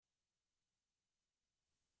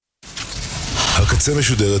הקצה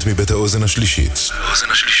משודרת מבית האוזן השלישית.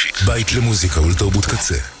 בית למוזיקה ולתרבות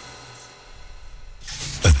קצה.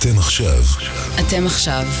 אתם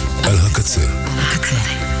עכשיו על הקצה.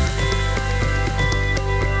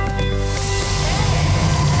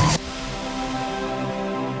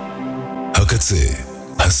 הקצה,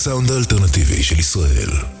 הסאונד האלטרנטיבי של ישראל.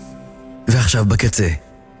 ועכשיו בקצה,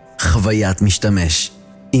 חוויית משתמש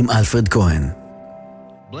עם אלפרד כהן.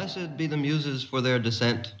 Blessed be the muses for their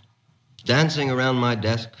descent, dancing around my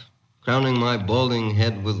desk, crowning my balding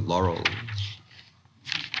head with laurel.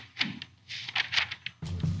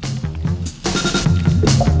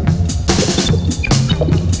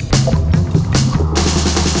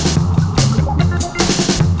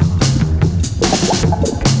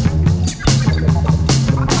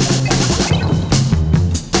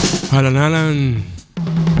 אהלן אהלן,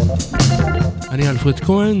 אני אלפרד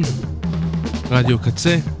כהן, רדיו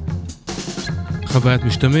קצה, חוויית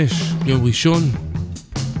משתמש, יום ראשון,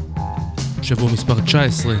 שבוע מספר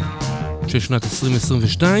 19 של שנת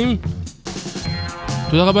 2022.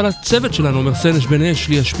 תודה רבה לצוות שלנו, אומר סנש בן אש,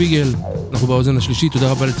 ליה שפיגל, אנחנו באוזן השלישית.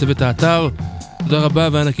 תודה רבה לצוות האתר, תודה רבה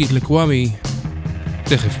וענקית לקוואמי.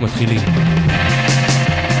 תכף מתחילים.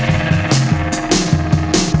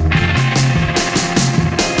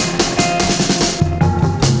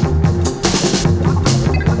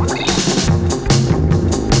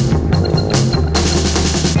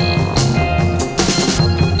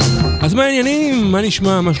 אז מה העניינים? מה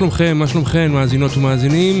נשמע? מה שלומכם? מה שלומכם? מאזינות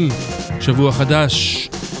ומאזינים? שבוע חדש.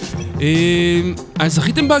 אז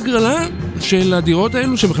זכיתם בהגרלה של הדירות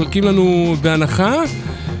האלו שמחלקים לנו בהנחה,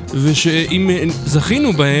 ושאם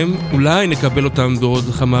זכינו בהם, אולי נקבל אותם בעוד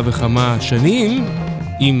כמה וכמה שנים,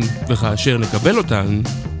 אם וכאשר נקבל אותן,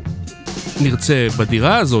 נרצה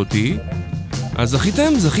בדירה הזאת. אז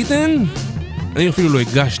זכיתם? אני אפילו לא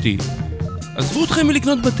הגשתי. עזבו אתכם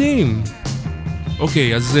מלקנות בתים.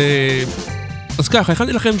 אוקיי, אז ככה,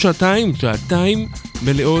 הכנתי לכם שעתיים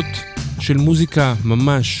מלאות של מוזיקה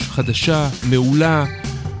ממש חדשה, מעולה,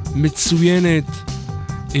 מצוינת,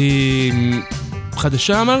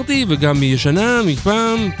 חדשה אמרתי, וגם מישנה,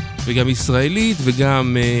 מפעם, וגם ישראלית,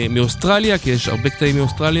 וגם מאוסטרליה, כי יש הרבה קטעים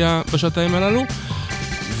מאוסטרליה בשעתיים הללו,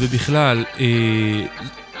 ובכלל,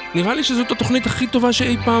 נראה לי שזאת התוכנית הכי טובה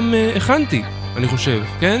שאי פעם הכנתי, אני חושב,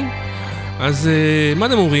 כן? אז מה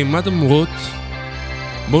אתם אומרים? מה אתם אומרות?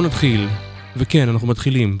 בואו נתחיל, וכן, אנחנו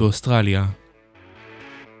מתחילים באוסטרליה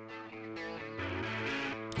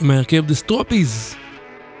עם ההרכב The Stroppies,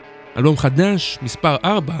 אלבום חדש, מספר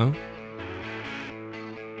 4,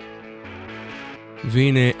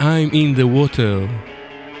 והנה I'm in the water.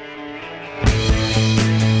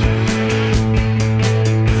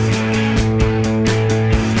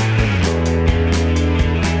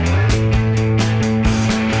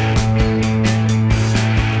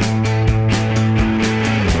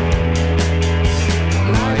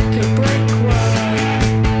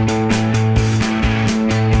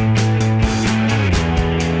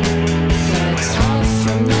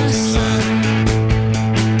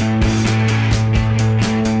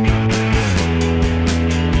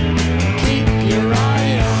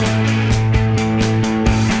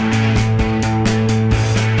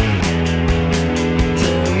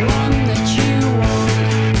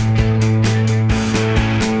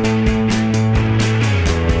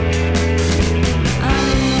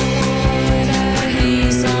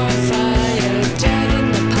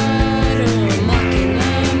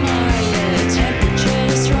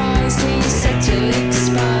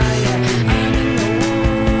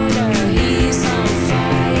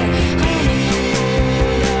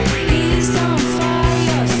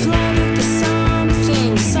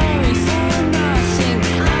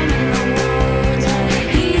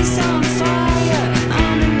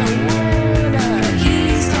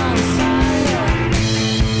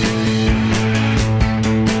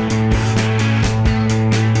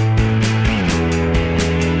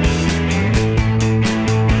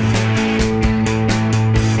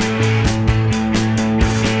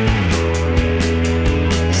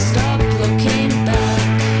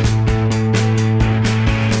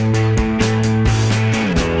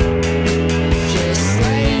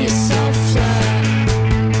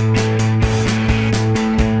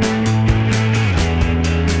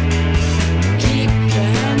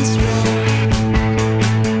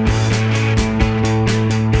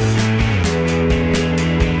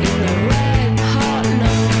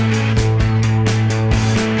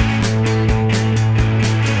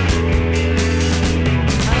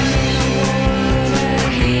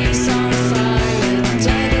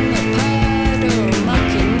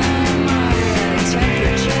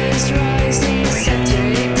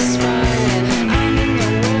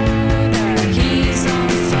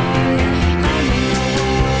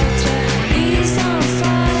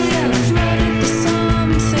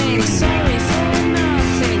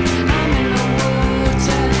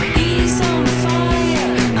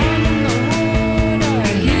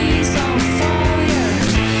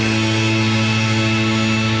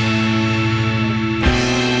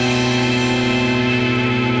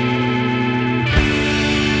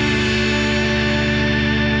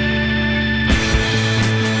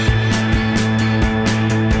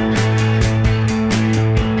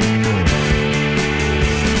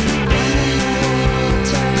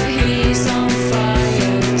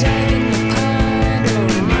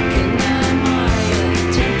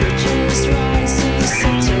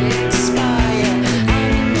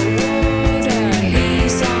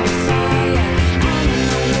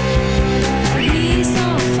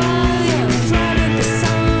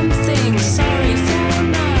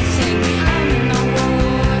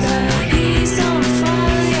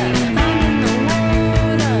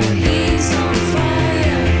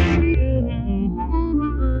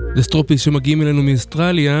 סטרופיס שמגיעים אלינו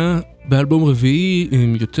מאוסטרליה, באלבום רביעי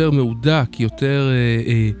יותר מעודק, יותר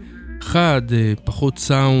חד, פחות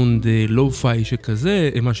סאונד, לואו-פיי שכזה,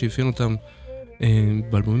 מה שאפיין אותם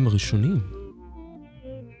באלבומים הראשונים.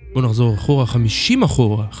 בואו נחזור אחורה,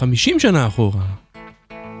 50 שנה אחורה.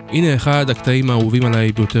 הנה אחד הקטעים האהובים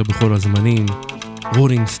עליי ביותר בכל הזמנים,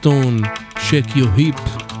 רולינג סטון, Shake Your Hip,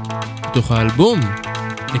 בתוך האלבום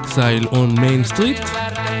Exile on Main Street,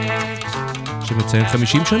 שמציין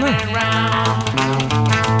 50 שנה.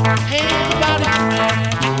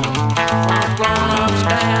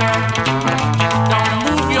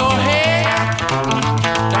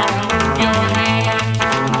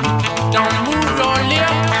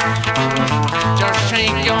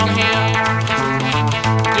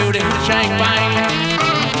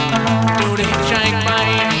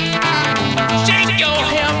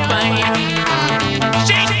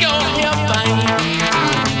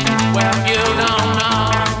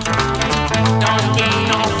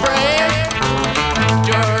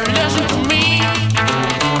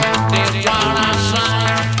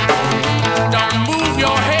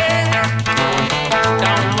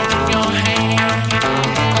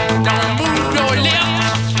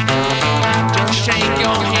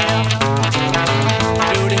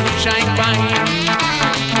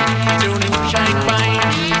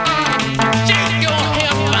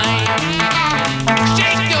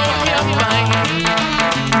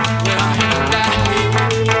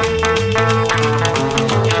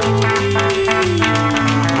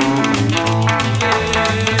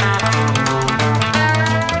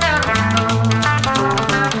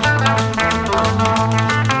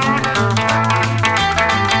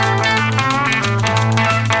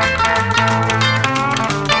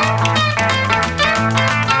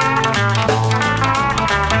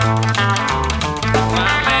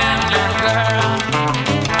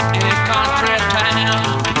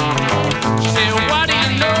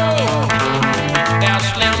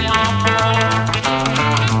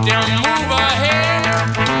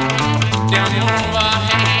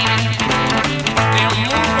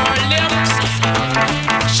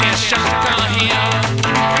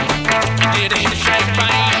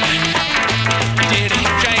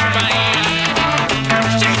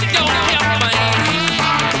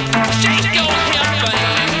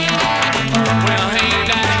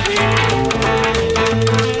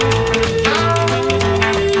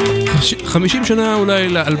 שנה אולי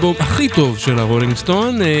לאלבום הכי טוב של הרולינג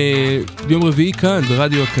סטון. ביום רביעי כאן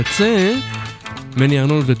ברדיו הקצה, מני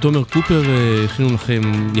ארנון ותומר קופר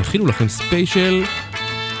יכינו לכם ספיישל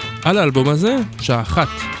על האלבום הזה, שעה 1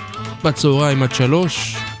 בצהריים עד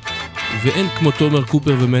 3, ואין כמו תומר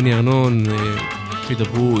קופר ומני ארנון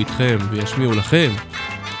שידברו איתכם וישמיעו לכם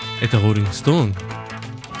את הרולינג סטון.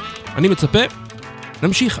 אני מצפה,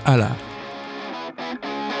 נמשיך הלאה.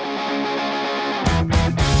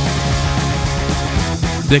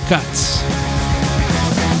 The Cuts.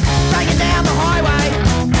 Taking down the highway,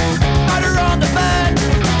 motor on the burn.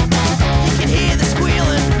 You can hear the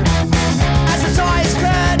squealing as the tires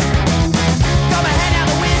turn. Got my hand out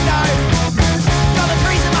the window, got the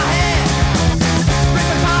breeze in my hair.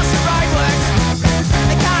 Ripping past the roadworks,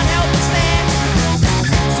 they can't help but stare.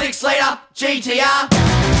 6-litre GTR,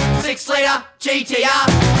 6-litre GTR,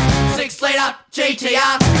 6-litre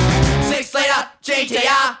GTR, 6-litre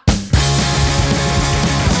GTR.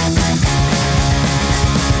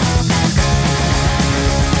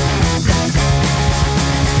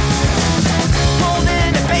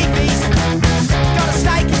 Got a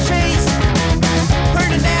steak and cheese,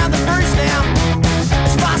 pruning down the bruise now,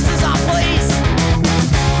 as fast as I please.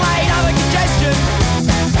 Played over congestion,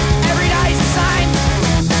 every day's the same.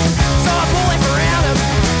 So I pull him around him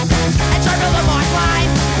and choke on my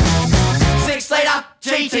plane. 6-litre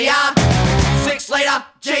GTR, 6-litre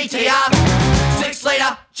GTR, 6-litre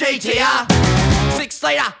GTR,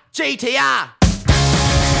 6-litre GTR.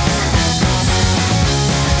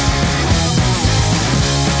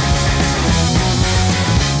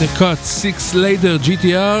 The Cut 6-litre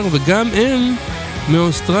GTR, וגם הם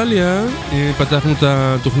מאוסטרליה. פתחנו את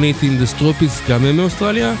התוכנית עם The Stropies, גם הם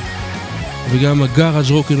מאוסטרליה, וגם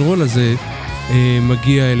הגאראז' רוק'נ'רול הזה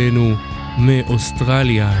מגיע אלינו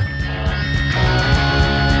מאוסטרליה.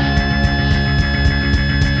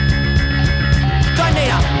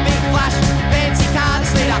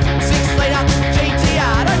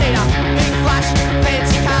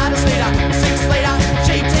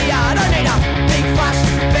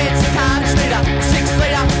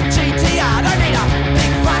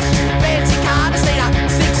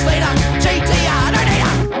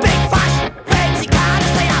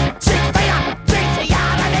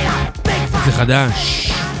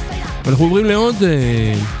 חדש אנחנו עוברים לעוד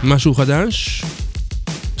משהו חדש.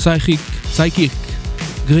 Psychic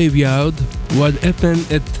Graveyard, What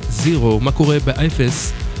Happened at Zero, מה קורה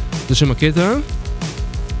באפס, זה שם הקטע.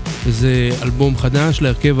 זה אלבום חדש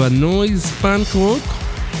להרכב הנויז פאנק רוק,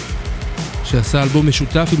 שעשה אלבום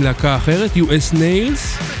משותף עם להקה אחרת, US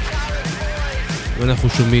Nails, ואנחנו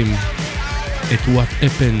שומעים את What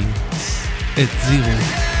Happened at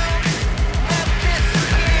Zero.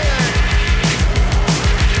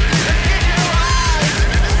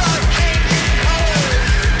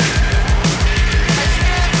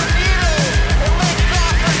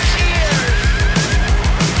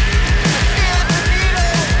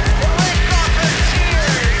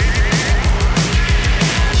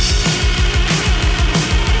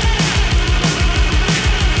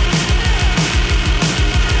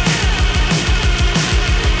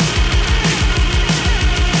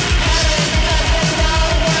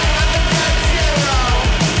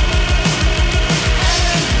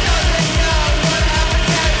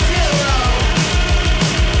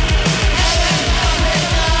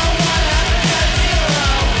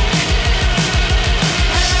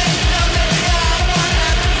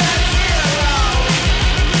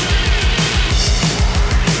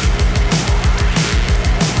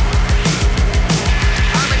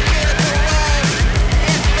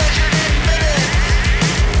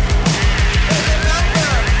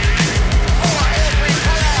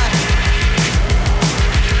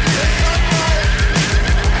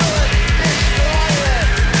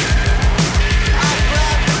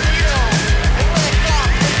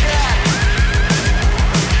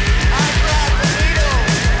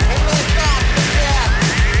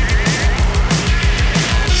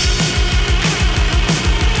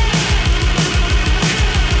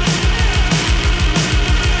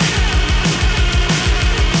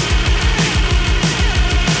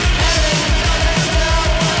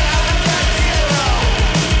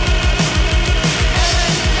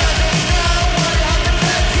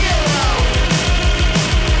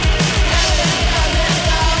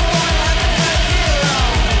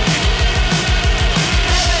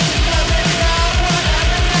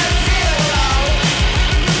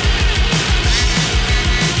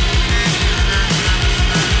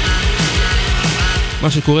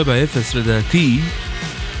 מה שקורה באפס לדעתי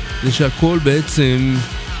זה שהכל בעצם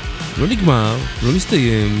לא נגמר, לא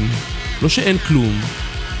מסתיים, לא שאין כלום,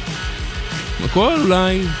 הכל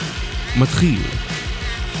אולי מתחיל.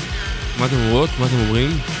 מה אתם אומרות? מה אתם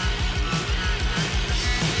אומרים?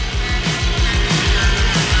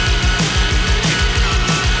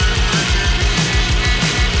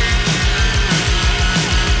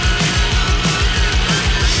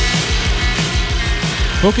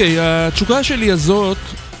 אוקיי, התשוקה שלי הזאת,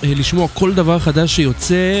 לשמוע כל דבר חדש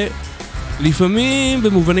שיוצא, לפעמים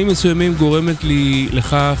במובנים מסוימים גורמת לי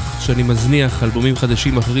לכך שאני מזניח אלבומים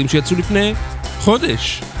חדשים אחרים שיצאו לפני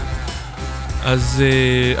חודש. אז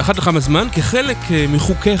אחת לכמה זמן, כחלק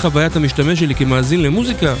מחוקי חוויית המשתמש שלי כמאזין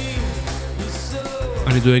למוזיקה,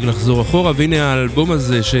 אני דואג לחזור אחורה, והנה האלבום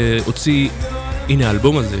הזה שהוציא, הנה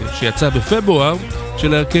האלבום הזה שיצא בפברואר,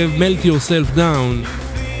 של הרכב Melt Yourself Down,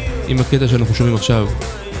 עם הקטע שאנחנו שומעים עכשיו,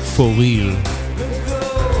 For Real.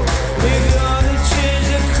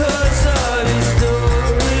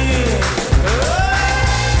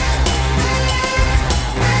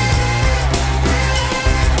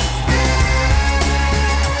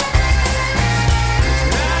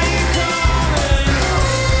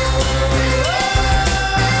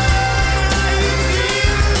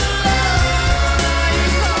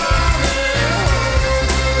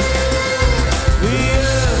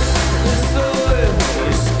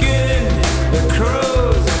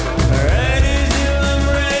 Crows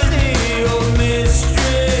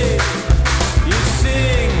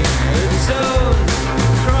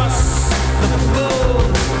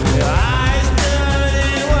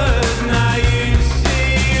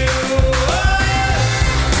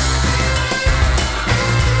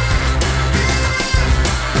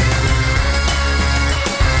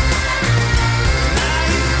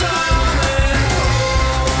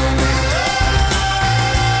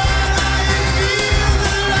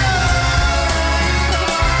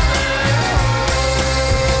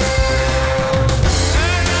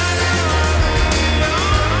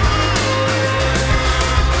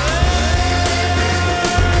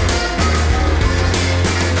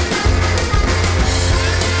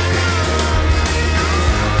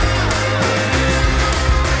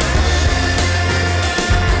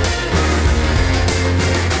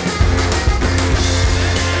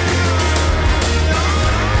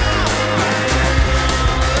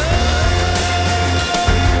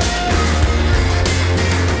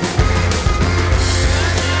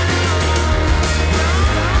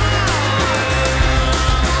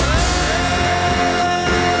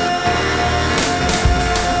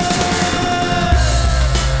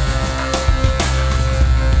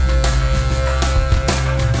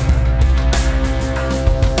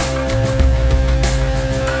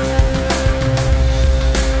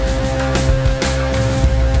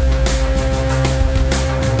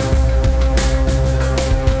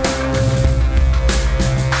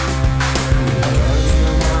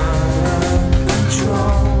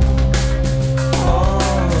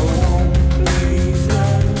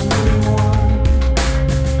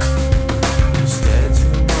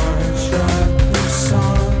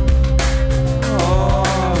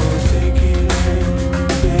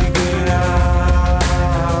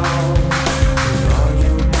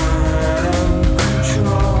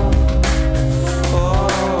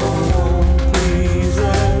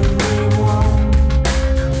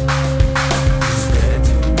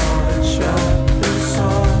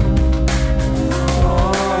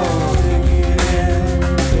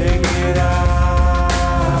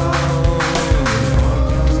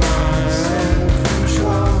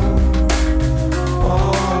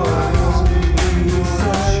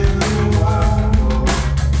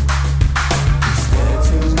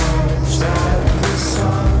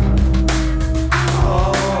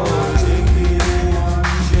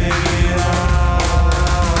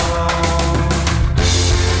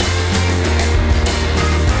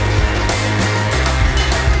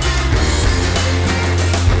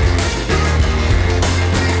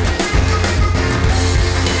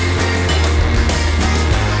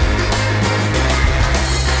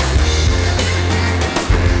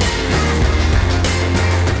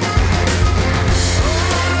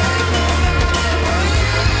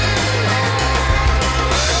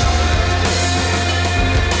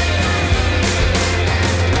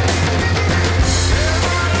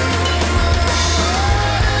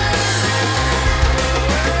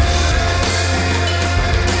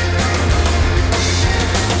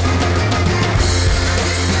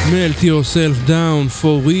Melt Yourself Down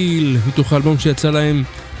for Real, מתוך האלבום שיצא להם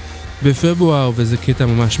בפברואר, וזה קטע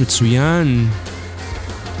ממש מצוין.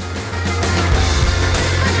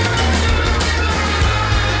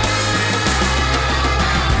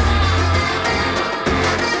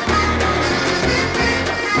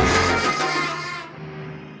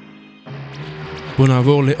 בואו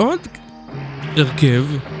נעבור לעוד הרכב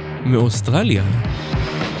מאוסטרליה.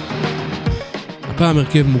 הפעם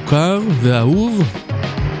הרכב מוכר ואהוב,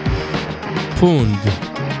 פונד.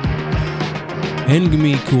 Hang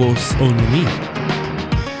me cross on me.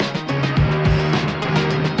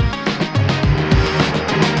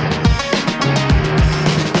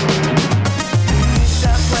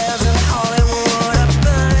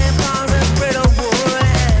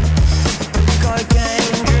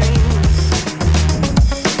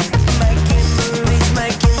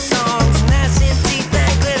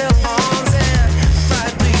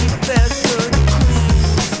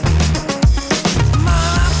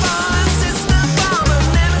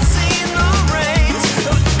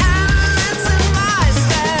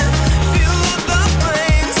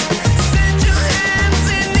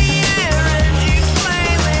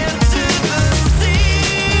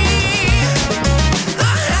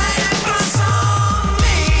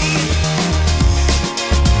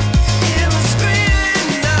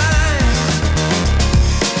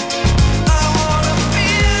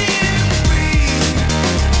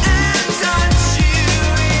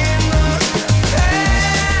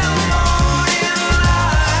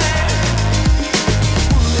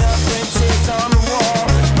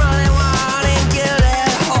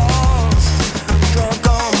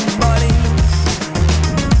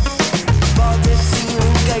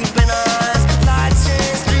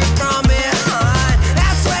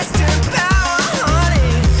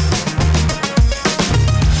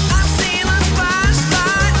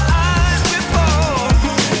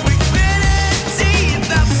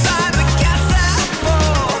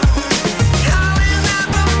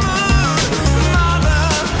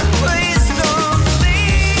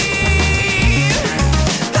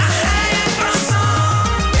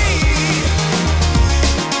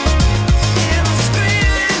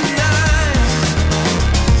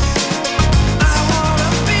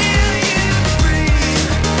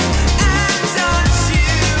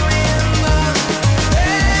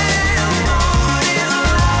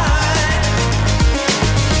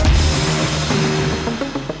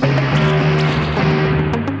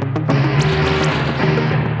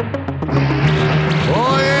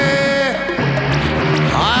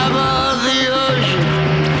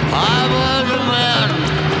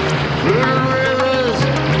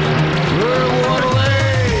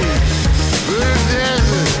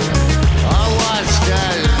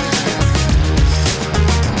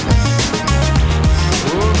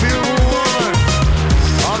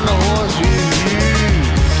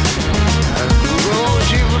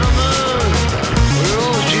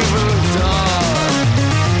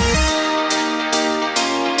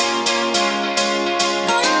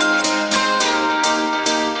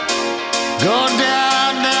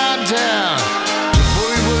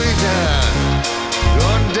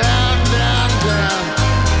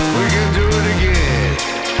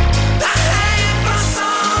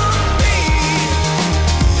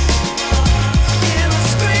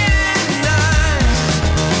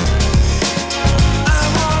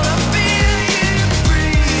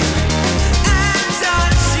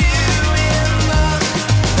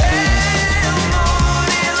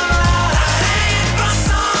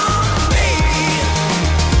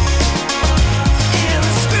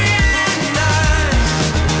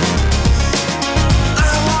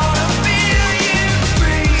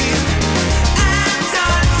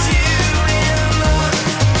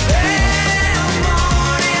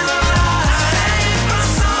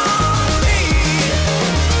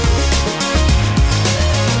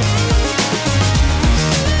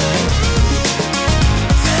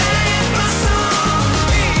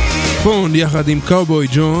 פונד יחד עם קאובוי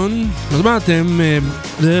ג'ון. אז מה אתם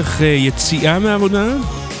דרך יציאה מהעבודה?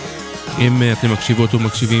 אם אתם מקשיבות או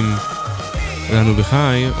מקשיבים לנו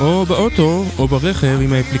בחי, או באוטו או ברכב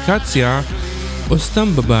עם האפליקציה, או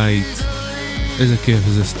סתם בבית. איזה כיף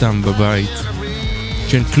זה סתם בבית,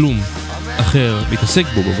 שאין כלום אחר להתעסק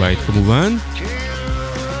בו בבית כמובן.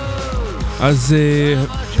 אז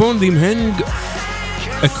פונד עם Hang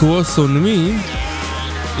Across on Me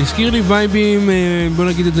הזכיר לי וייבים, בוא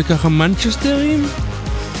נגיד את זה ככה, מנצ'סטרים.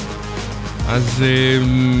 אז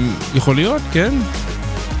יכול להיות, כן.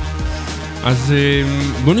 אז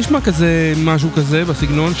בוא נשמע כזה, משהו כזה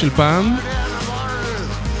בסגנון של פעם.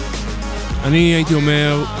 אני הייתי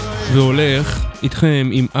אומר והולך איתכם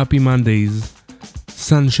עם Happy Mondays,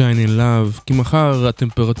 Sunshine in Love, כי מחר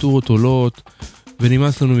הטמפרטורות עולות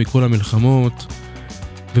ונמאס לנו מכל המלחמות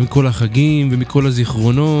ומכל החגים ומכל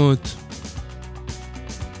הזיכרונות.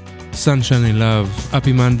 Sunshine in Love,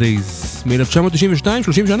 Happy Mondays, מ-1992,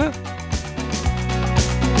 30 שנה.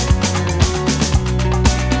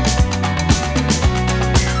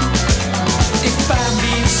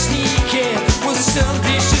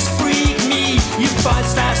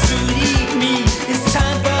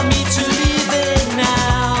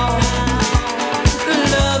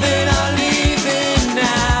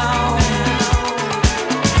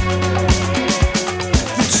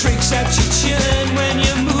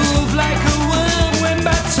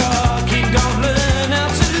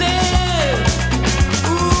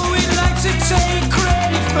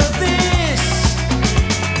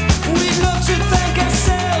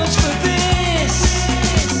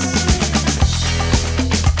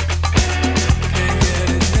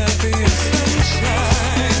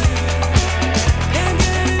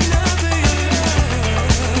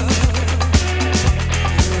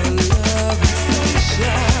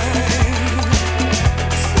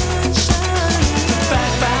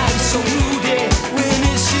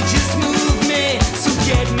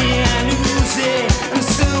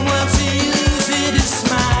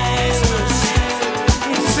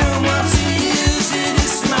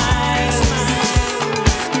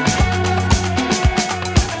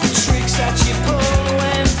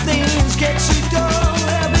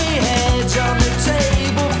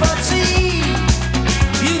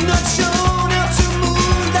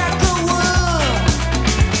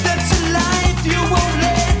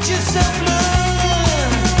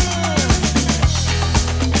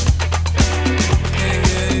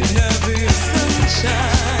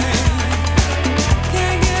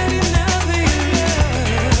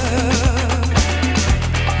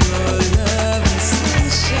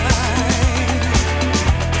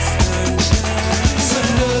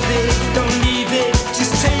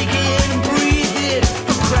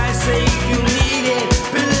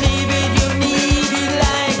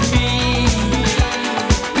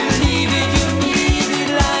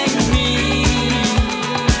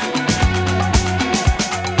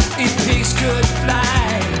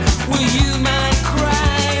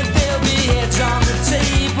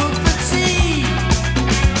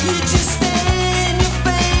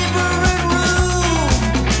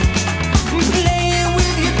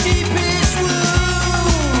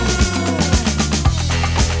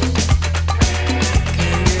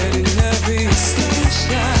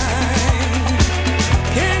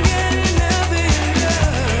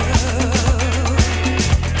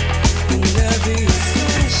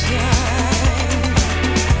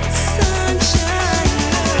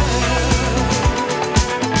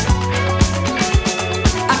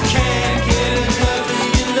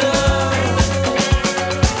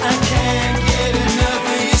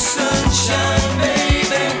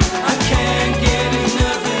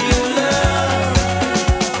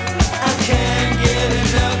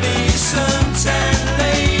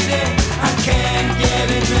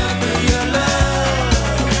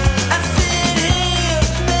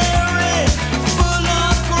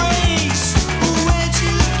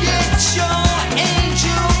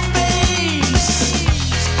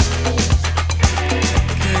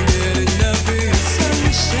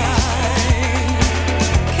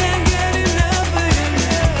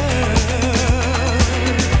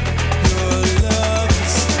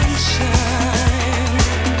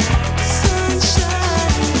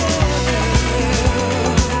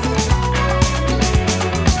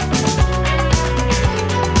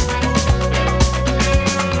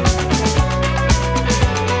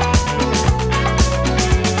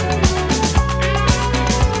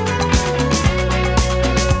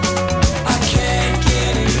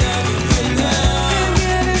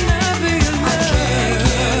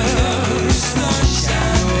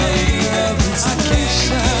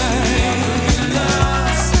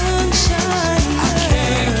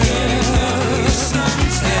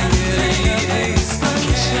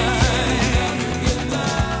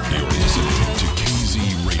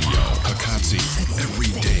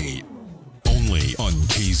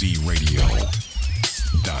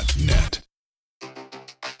 kzradio.net.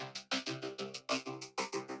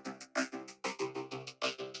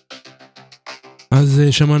 אז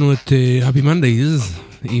שמענו את Happy Mondays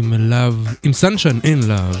עם Love, עם Sunshine in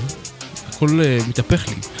Love. הכל מתהפך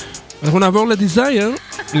לי. אנחנו נעבור לדיזייר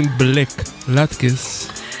עם בלק לטקס.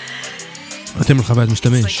 אתם על חוויית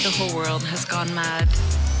משתמש.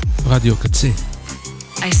 רדיו קצה.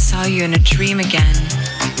 I saw you in a dream again,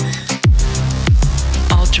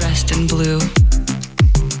 all dressed in blue,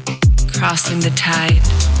 crossing the tide.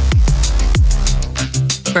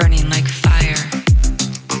 burning like fire.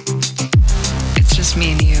 It's just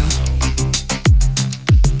me and you.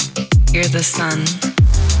 You're the sun.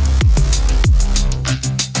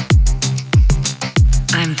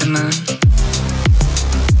 I'm the moon.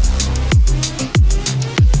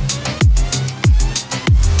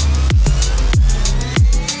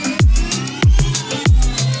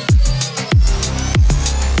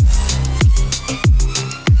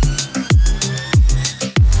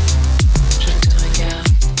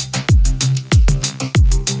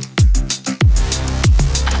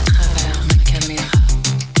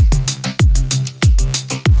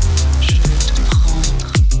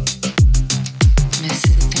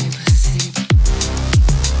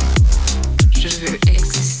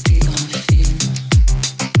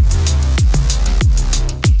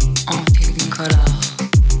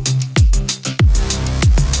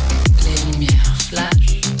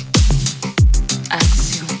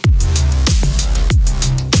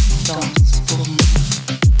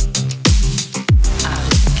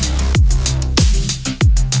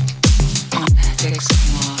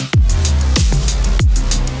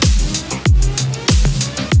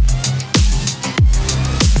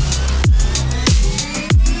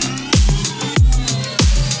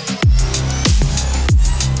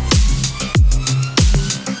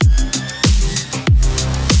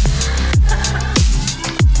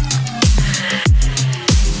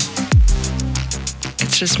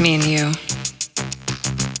 Just me and you,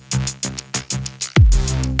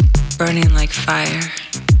 burning like fire.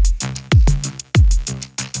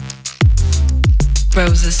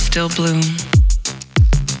 Roses still bloom.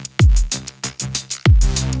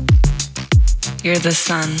 You're the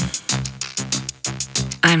sun.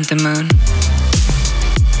 I'm the moon.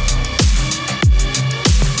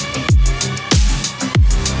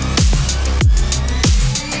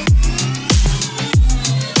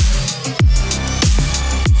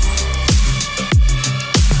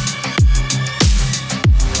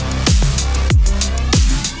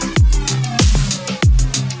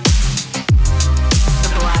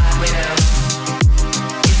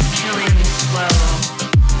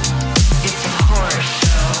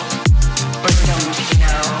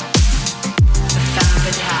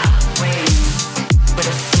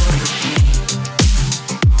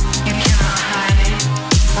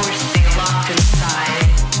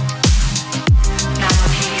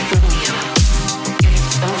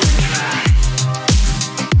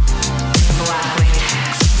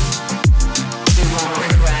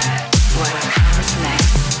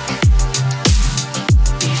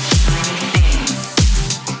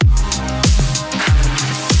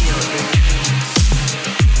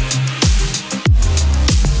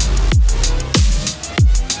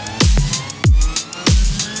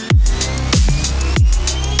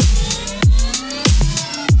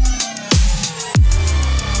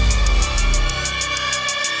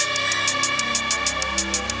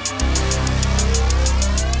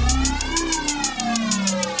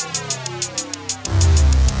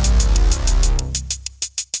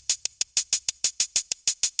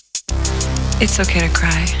 It's okay to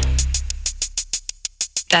cry.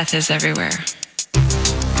 Death is everywhere.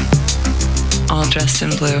 All dressed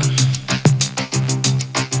in blue.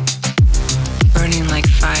 Burning like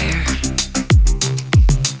fire.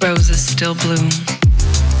 Roses still bloom.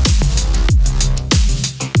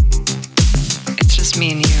 It's just me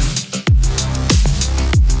and you.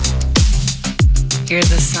 You're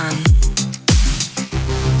the sun.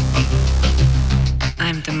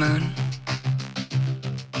 I'm the moon.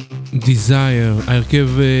 Desire, ההרכב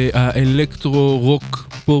האלקטרו-רוק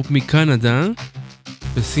פופ מקנדה,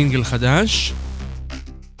 בסינגל חדש.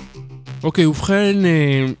 אוקיי, ובכן,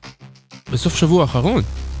 בסוף שבוע האחרון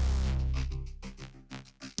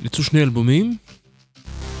יצאו שני אלבומים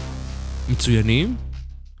מצוינים.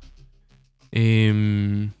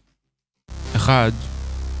 אחד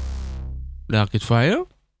לארקד פייר,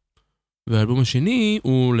 והאלבום השני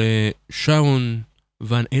הוא לשרון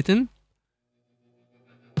ון אטן,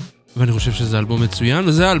 ואני חושב שזה אלבום מצוין,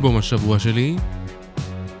 וזה האלבום השבוע שלי.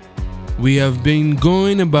 We have been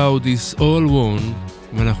going about this all wrong,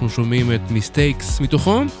 ואנחנו שומעים את Mistakes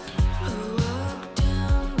מתוכו,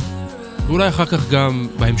 ואולי אחר כך גם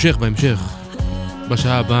בהמשך,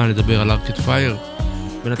 בשעה הבאה נדבר על ארקד פייר.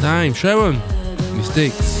 בינתיים, שרון,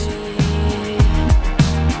 Mistakes.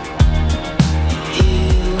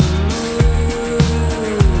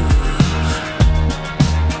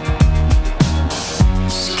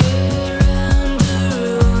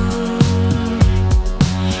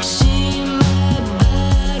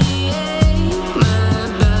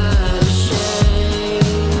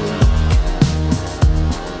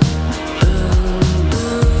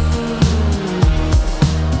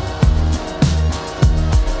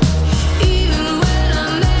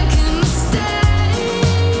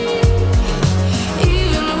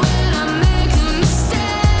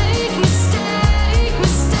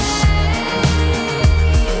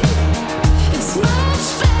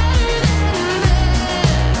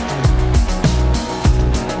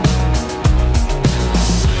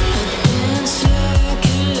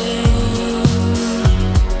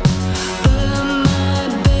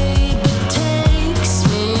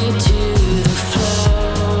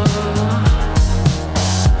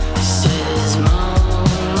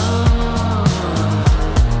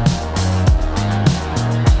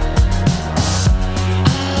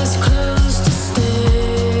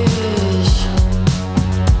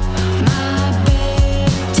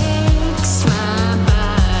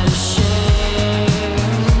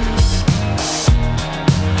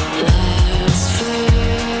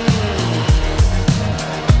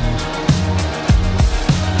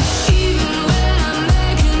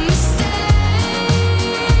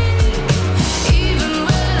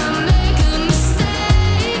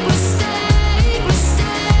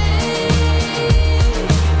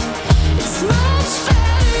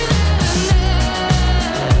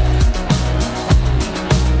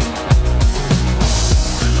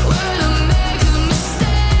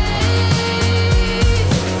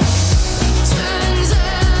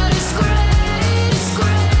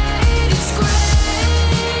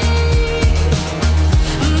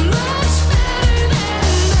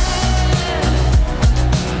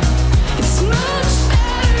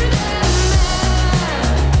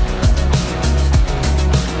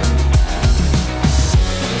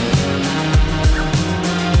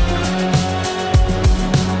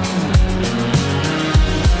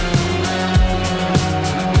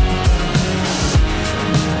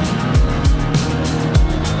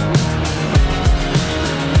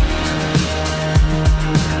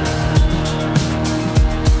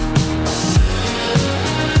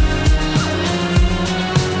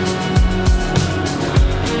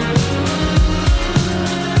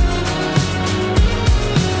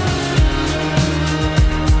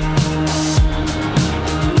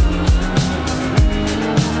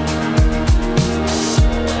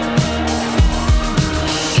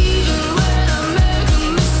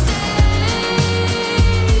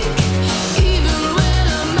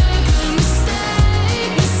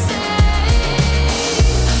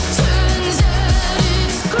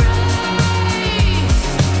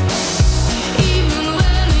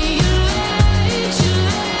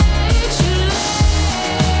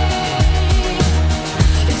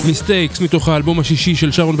 מיסטייקס מתוך האלבום השישי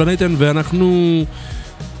של שרון ון אייטן, ואנחנו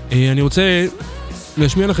אני רוצה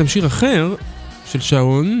להשמיע לכם שיר אחר של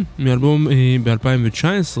שרון מאלבום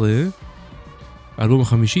ב-2019, האלבום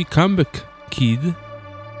החמישי, קאמבק קיד,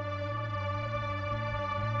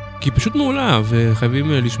 כי היא פשוט מעולה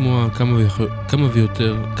וחייבים לשמוע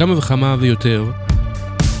כמה וכמה ויותר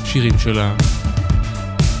שירים שלה.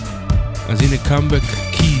 אז הנה קאמבק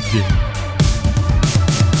קיד.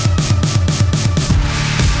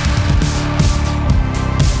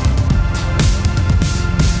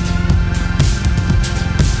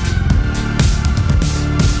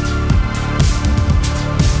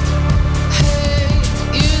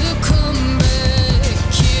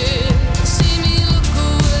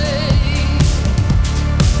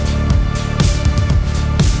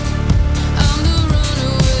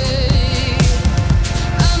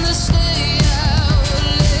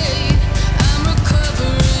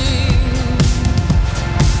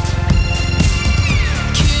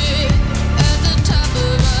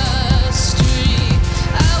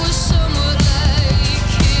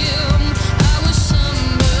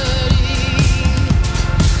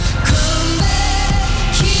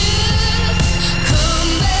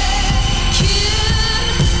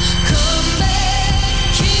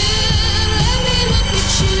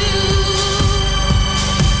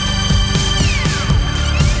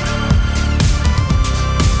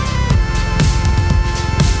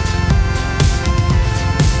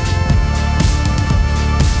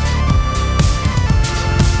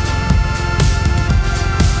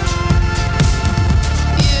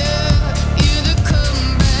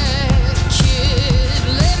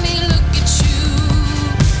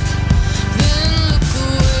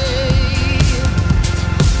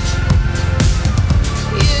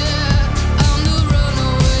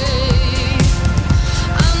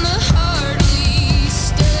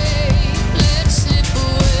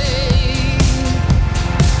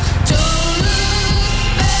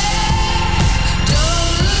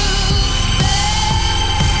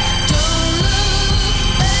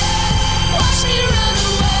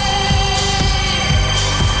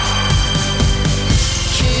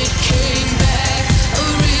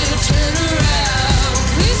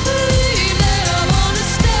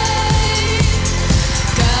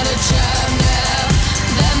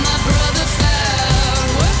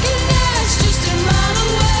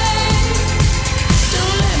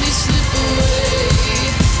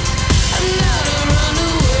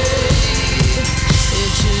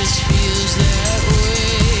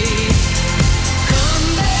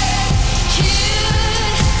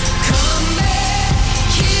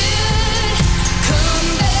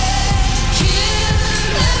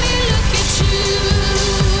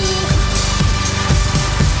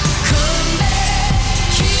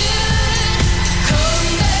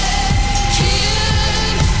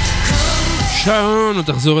 שרון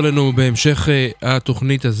תחזור אלינו בהמשך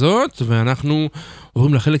התוכנית הזאת, ואנחנו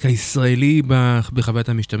עוברים לחלק הישראלי בחוויית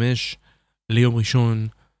המשתמש ליום ראשון,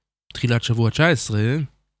 תחילת שבוע 19.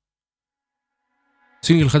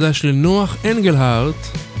 סינגל חדש לנוח אנגלהארט,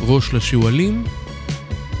 ראש לשועלים.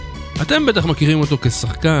 אתם בטח מכירים אותו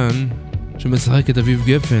כשחקן שמשחק את אביב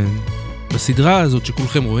גפן בסדרה הזאת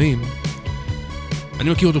שכולכם רואים. אני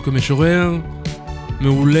מכיר אותו כמשורר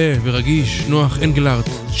מעולה ורגיש. נוח אנגלהארט,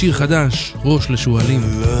 שיר חדש, ראש לשועלים.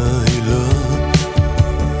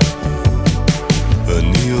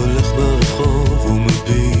 אני הולך ברחוב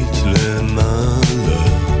ומביט למעלה,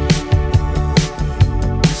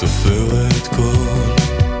 סופר את כל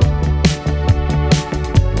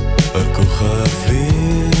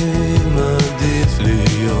הכוכבים, עדיף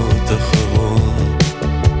להיות אחרון,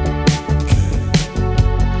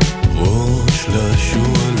 ראש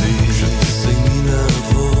לשועלים, שתסיימי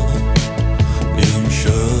לעבור עם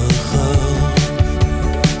שחר,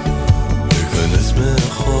 להיכנס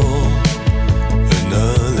מאחור,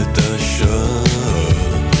 אנעל את השער,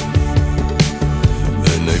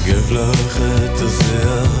 ונגב לך את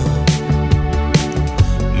הזיעה,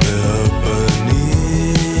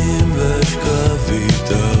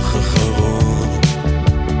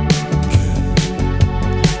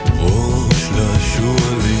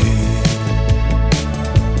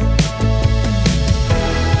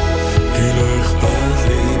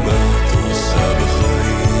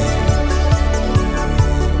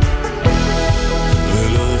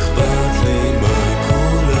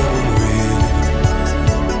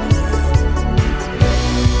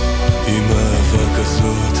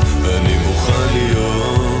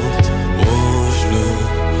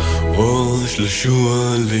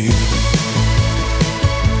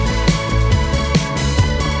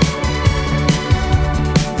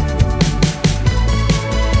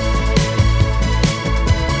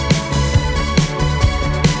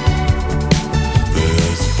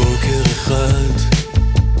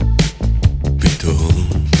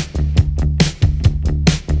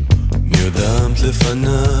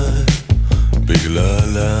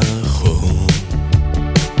 לאחור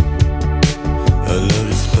על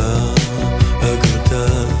הרצפה הגלתה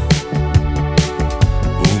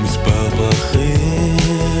ומספר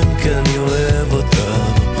פרחים כי אני אוהב אותך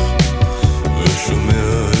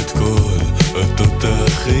ושומע את כל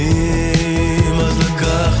התותחים אז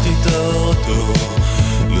לקחתי את האוטו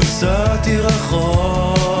נסעתי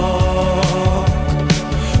רחוק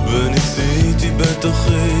וניסיתי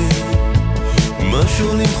בתוכי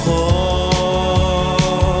משהו למחוק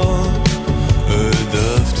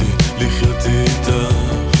העדפתי לחיות איתך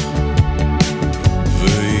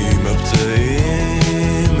ועם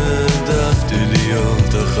הפצעים העדפתי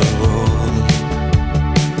להיות אחרון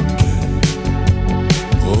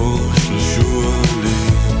ראש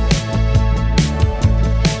לשועלים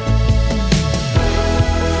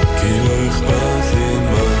כי לא אכפת לי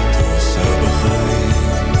מה את עושה בחיים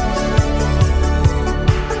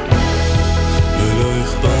ולא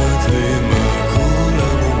אכפת לי מה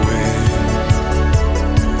כולם אומרים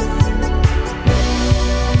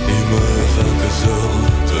עם אהבה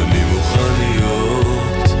כזאת אני מוכן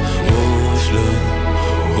להיות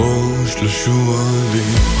ראש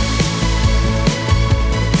לשועלים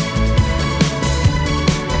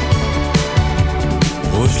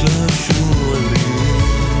ראש לשועלים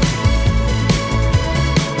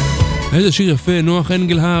איזה שיר יפה, נוח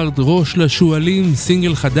אנגלהרד, ראש לשועלים,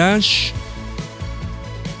 סינגל חדש.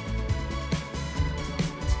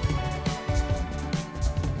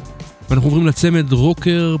 ואנחנו עוברים לצמד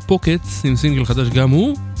רוקר פוקטס עם סינגל חדש גם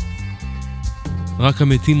הוא. רק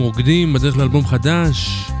המתים רוקדים, בדרך לאלבום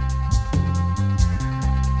חדש.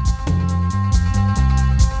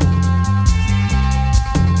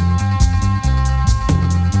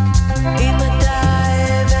 אם אתה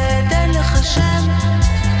עבד אין לך שם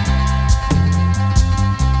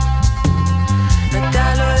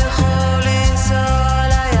אתה לא יכול לנסוע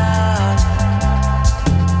לים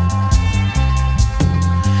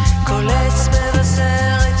כל עץ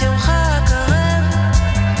מבשר את יומך הקרב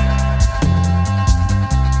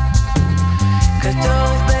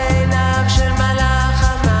כתוב בעיניו של מלאך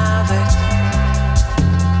המוות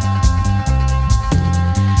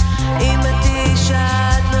אם התישה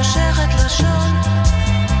את נושכת לשון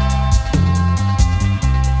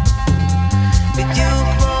בדיוק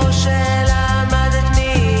כמו שלמדת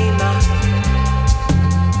מאמא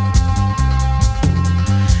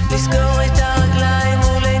לסגור את הרגליים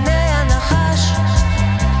מול עיני הנחש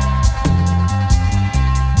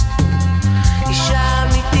אישה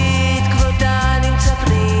אמיתית כבודה נמצא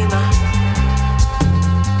פנימה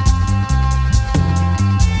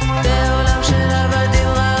בעולם של עבדים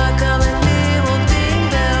רק המתים רוקדים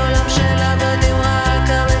בעולם של עבדים רק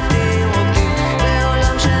המתים רוקדים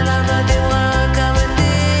בעולם של עבדים רק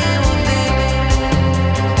המתים רוקדים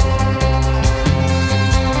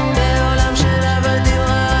בעולם של עבדים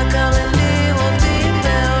רק המתים רוקדים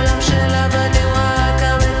בעולם של עבדים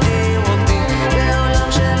רק המתים רוקדים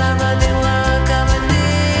בעולם של עבדים רק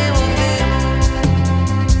המתים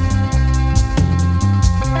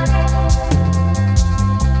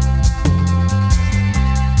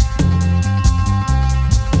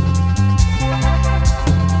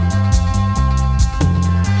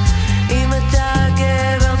אם אתה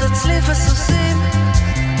גבר תצליף הסוסים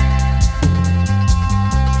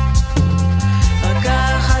רק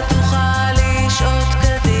ככה תוכל לשעות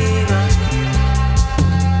קדימה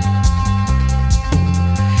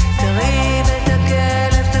תריב את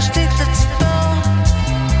הכלב תשתיק את הציפור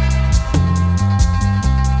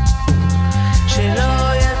שלא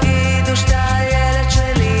יגידו שאתה ילד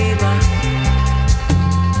של אמא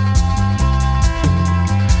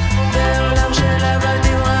בעולם של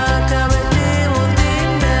עבדים רק המתים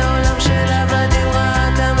רוקדים בעולם של עבדים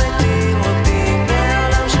רק המתים רוקדים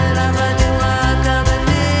בעולם של עבדים רק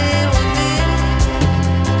המתים רוקדים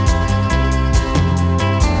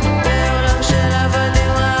בעולם של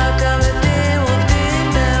עבדים רק המתים רוקדים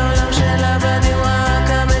בעולם של עבדים רק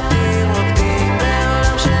המתים רוקדים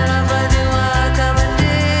בעולם של עבדים רק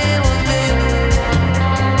המתים רוקדים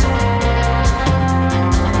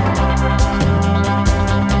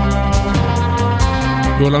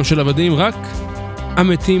בעולם של עבדים רק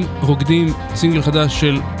המתים רוקדים, סינגל חדש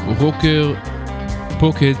של רוקר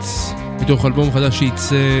פוקטס מתוך אלבום חדש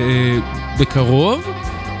שייצא בקרוב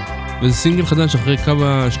וזה סינגל חדש אחרי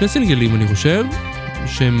שני סינגלים אני חושב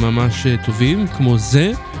שהם ממש טובים כמו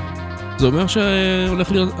זה אומר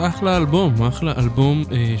שהולך להיות אחלה אלבום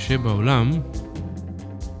שבעולם.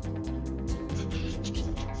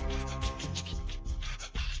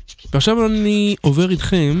 ועכשיו אני עובר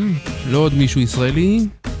איתכם לעוד מישהו ישראלי,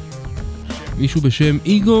 מישהו בשם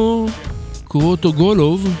איגור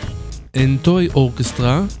קרוטוגולוב אנטוי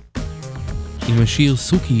אורקסטרה, עם השיר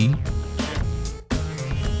סוקי.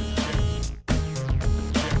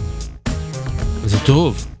 וזה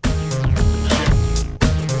טוב.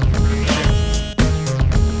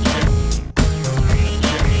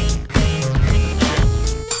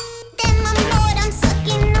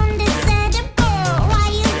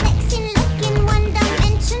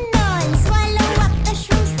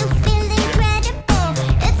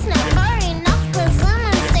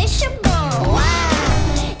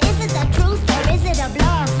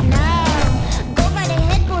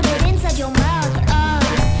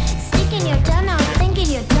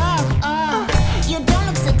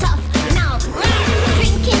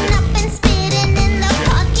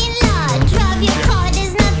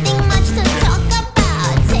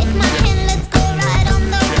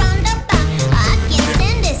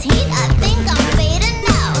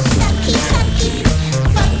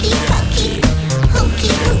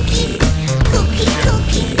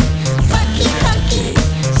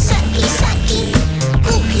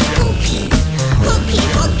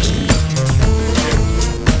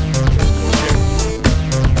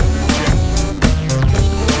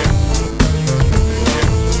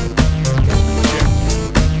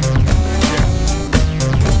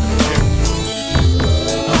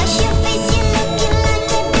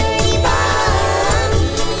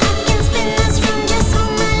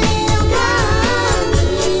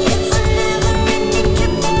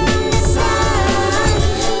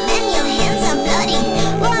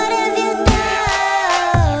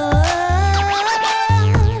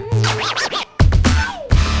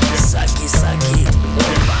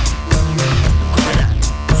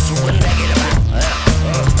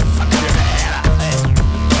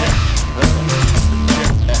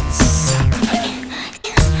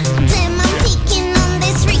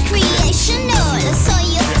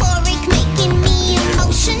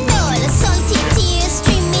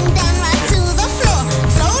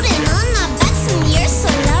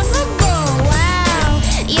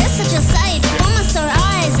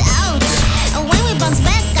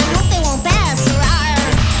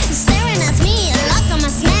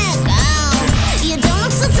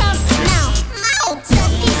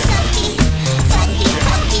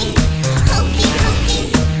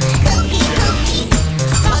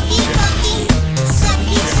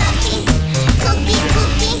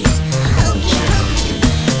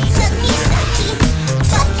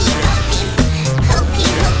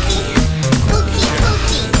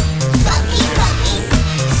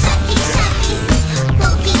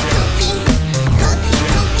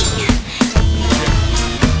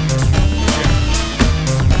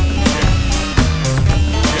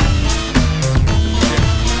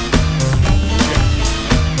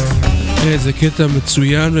 איזה קטע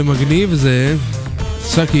מצוין ומגניב, זה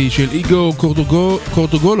סאקי של איגו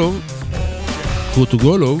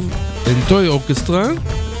קורטוגולוב, אנטוי אורקסטרה.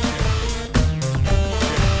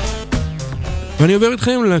 ואני עובר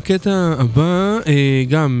איתכם לקטע הבא,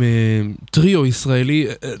 גם טריו ישראלי,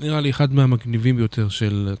 נראה לי אחד מהמגניבים ביותר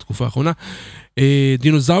של התקופה האחרונה,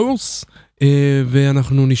 דינוזאורס,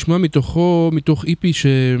 ואנחנו נשמע מתוך איפי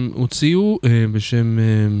שהוציאו בשם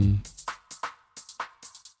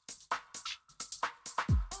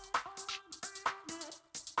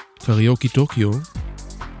קריוקי טוקיו.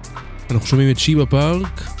 אנחנו שומעים את שיבה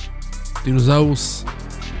פארק, דינוזאורס,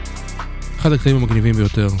 אחד הקטעים המגניבים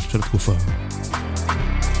ביותר של התקופה. אחר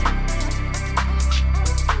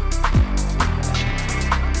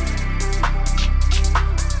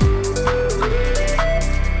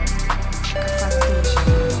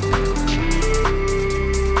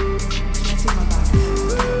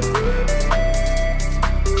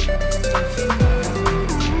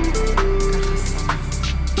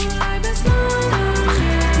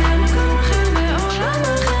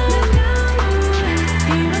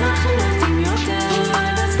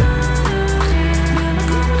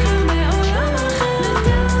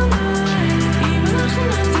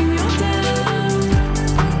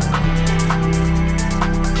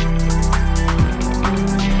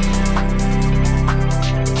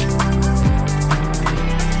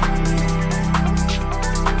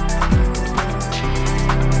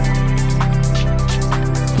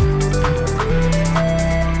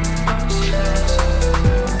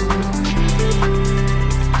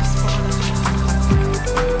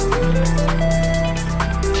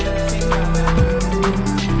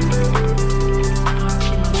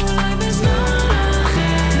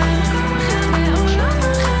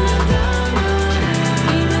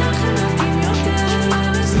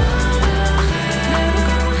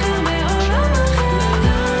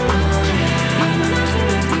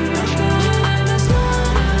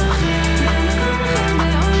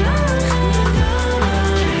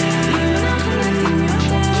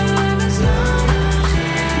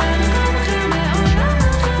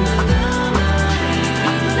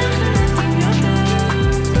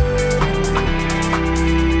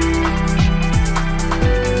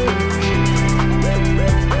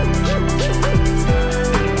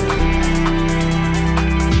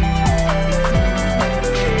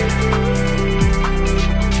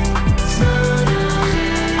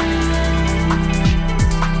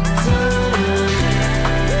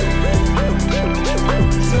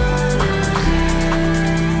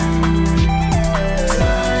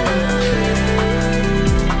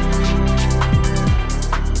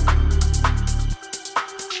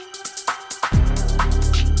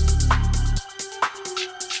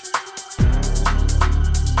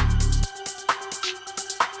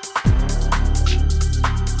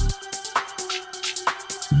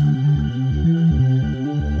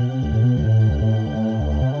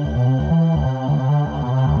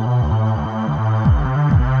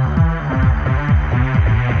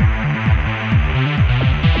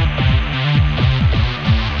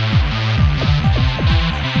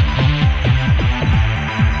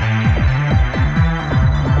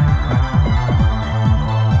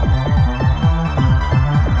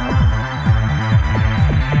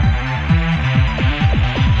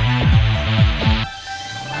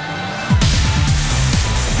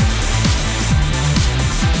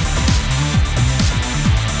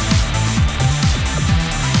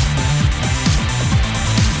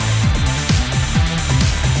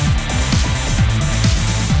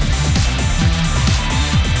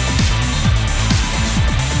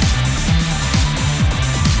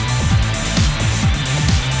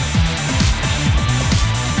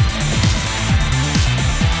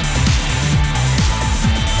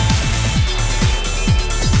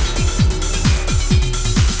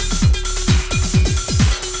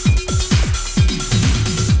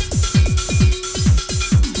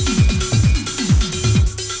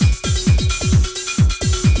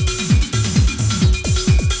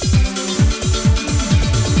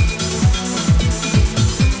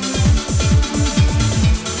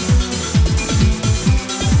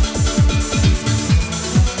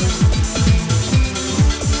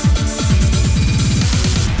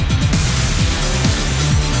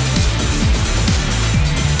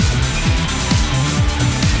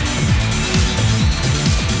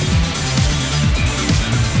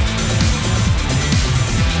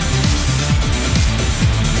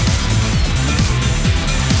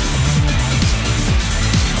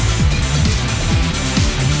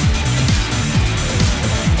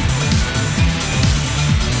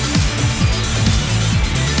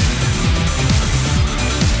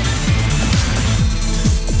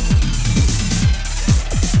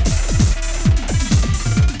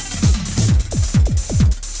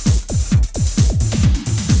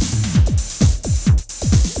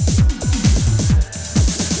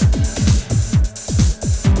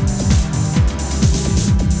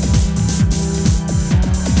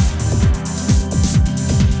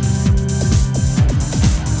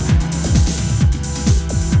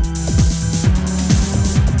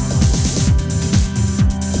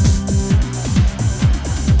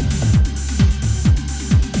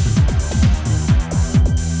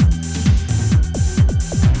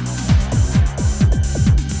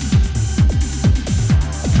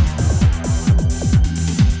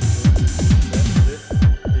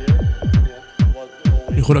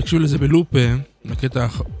אני יכול להקשיב לזה בלופ, לקטע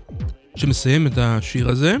שמסיים את השיר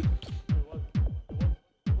הזה.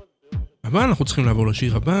 אבל אנחנו צריכים לעבור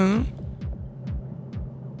לשיר הבא.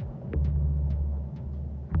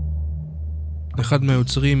 אחד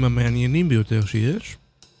מהיוצרים המעניינים ביותר שיש.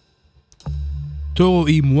 טורו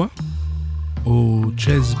אי מואה, או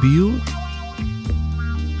צ'אז ביר.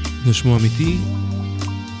 זה שמו אמיתי.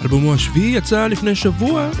 אלבומו השביעי יצא לפני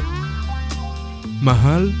שבוע.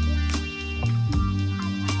 מהל.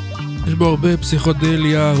 יש בו הרבה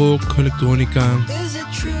פסיכודליה, רוק, אלקטרוניקה.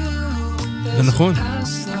 זה נכון.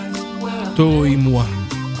 טורו אי מואה.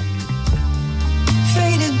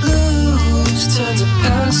 Faded blues turn to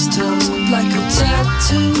pastels like a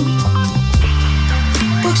tattoo.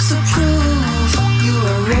 Books to prove you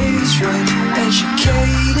were raised right,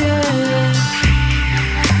 educated.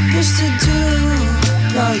 Used to do,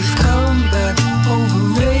 now you've come back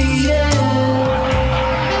overrated.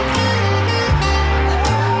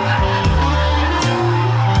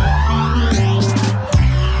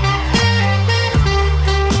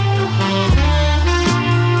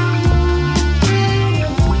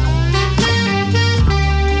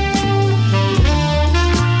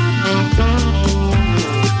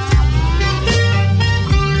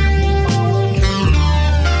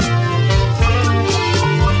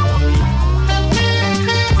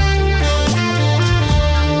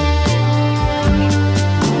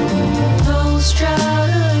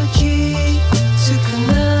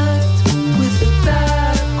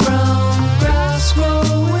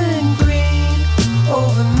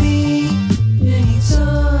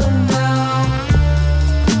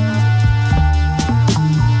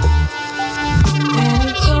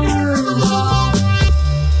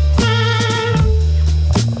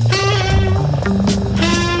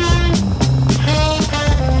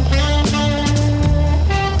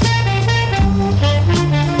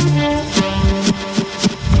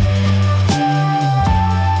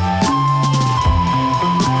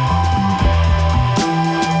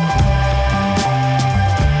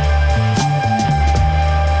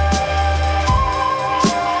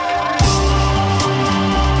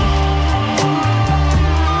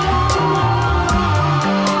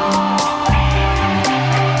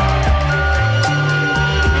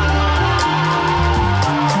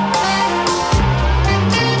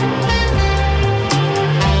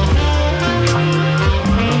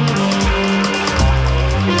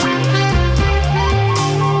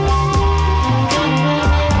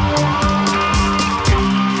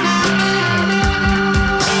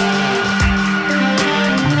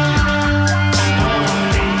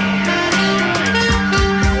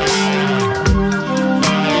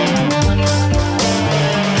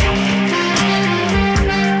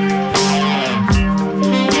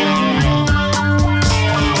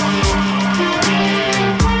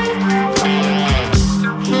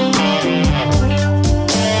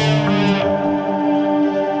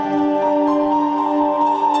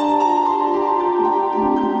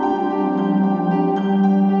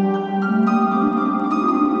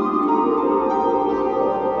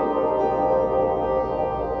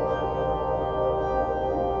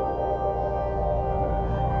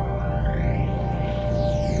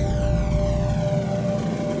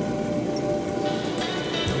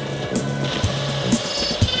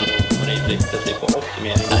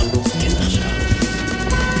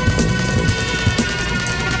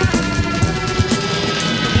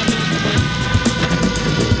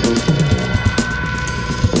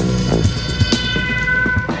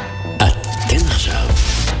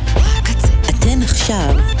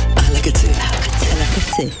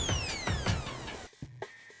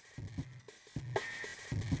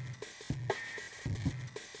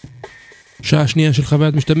 שעה שנייה של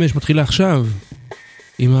חוויית משתמש מתחילה עכשיו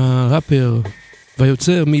עם הראפר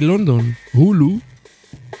והיוצר מלונדון, הולו,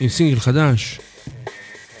 עם סינגל חדש,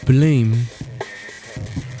 בליים.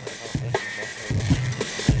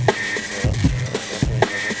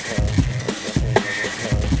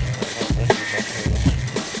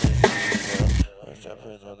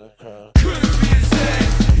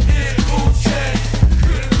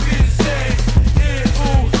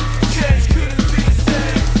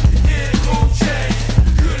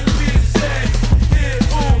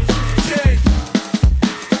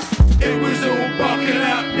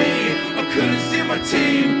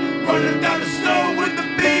 Running down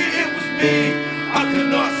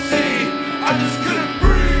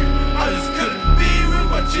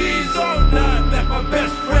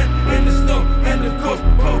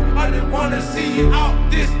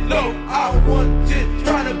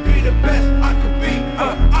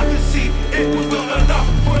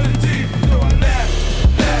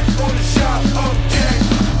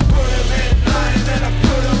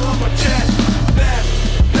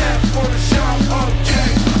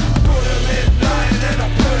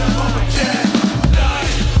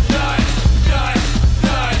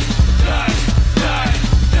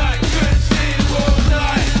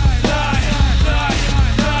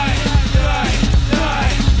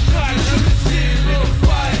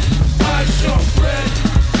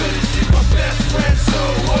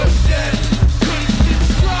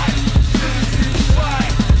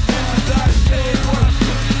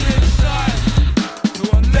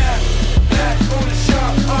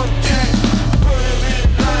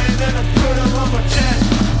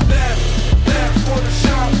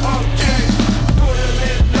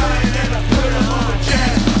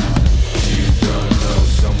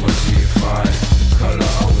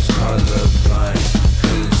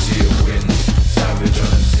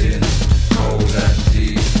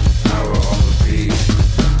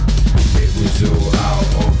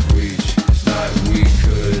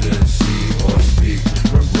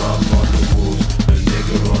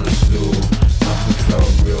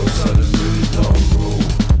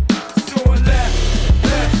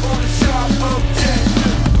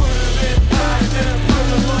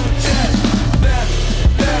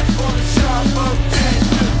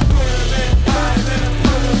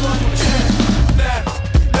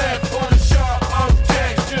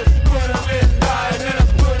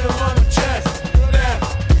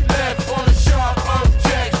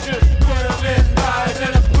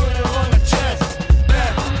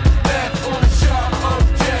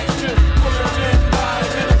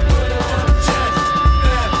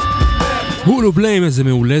הולו בליים, איזה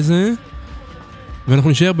מעולה זה. ואנחנו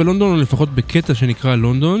נשאר בלונדון, לפחות בקטע שנקרא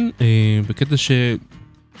לונדון, בקטע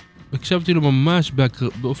שהקשבתי לו ממש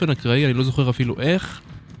באופן אקראי, אני לא זוכר אפילו איך.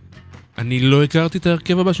 אני לא הכרתי את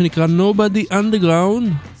ההרכב הבא שנקרא Nobody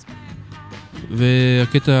Underground,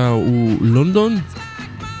 והקטע הוא לונדון,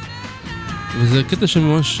 וזה קטע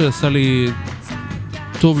שממש עשה לי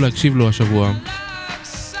טוב להקשיב לו השבוע,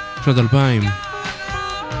 שנת 2000.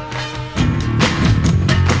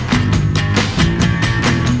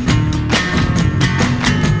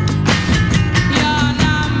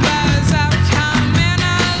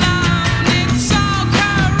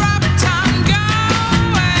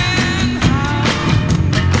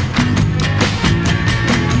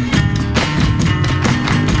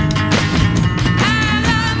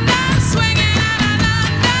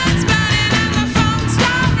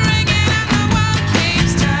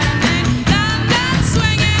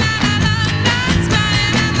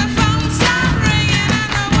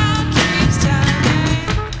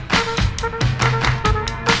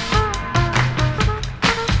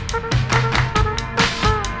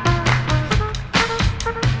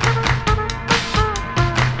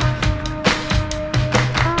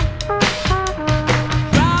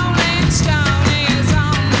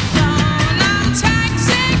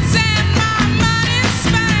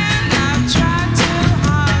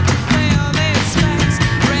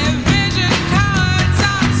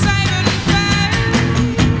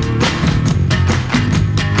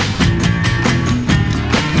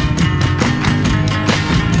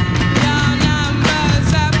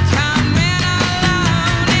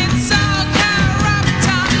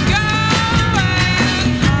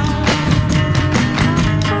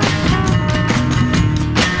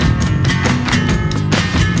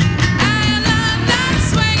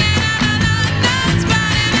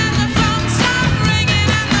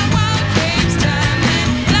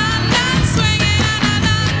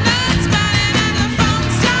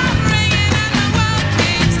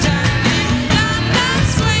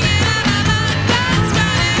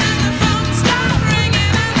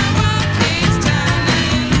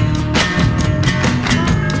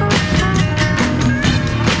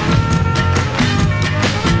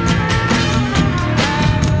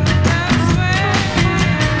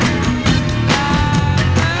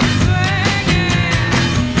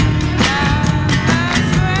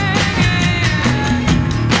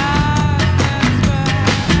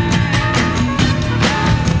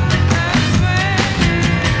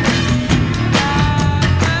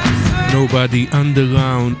 Nobody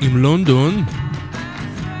Underground עם לונדון.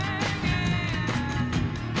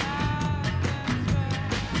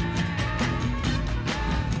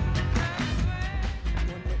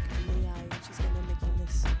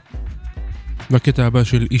 והקטע הבא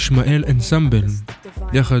של ישמעאל אנסמבל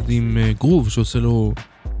יחד עם גרוב שעושה לו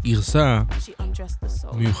גרסה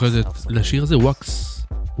מיוחדת לשיר הזה,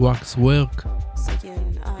 Wax Work,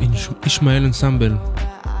 ישמעאל אנסמבל,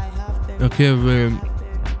 הרכב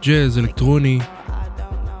ג'אז אלקטרוני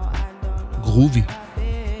גרובי.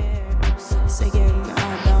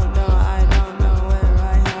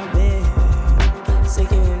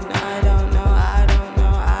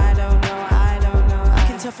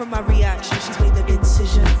 From my reaction, she's made the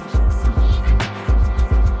decision.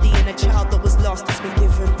 The inner child that was lost has been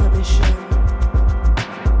given permission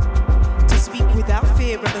to speak without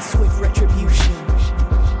fear of a swift retribution.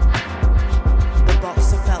 The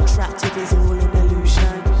boxer felt trapped, it is all an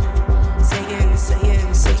illusion.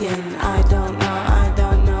 Saying, I don't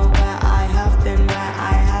know where I have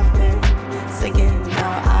been, Saying, no,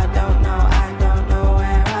 I don't know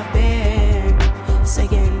where I've been.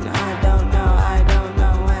 Saying, I don't know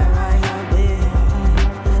where I have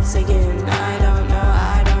been.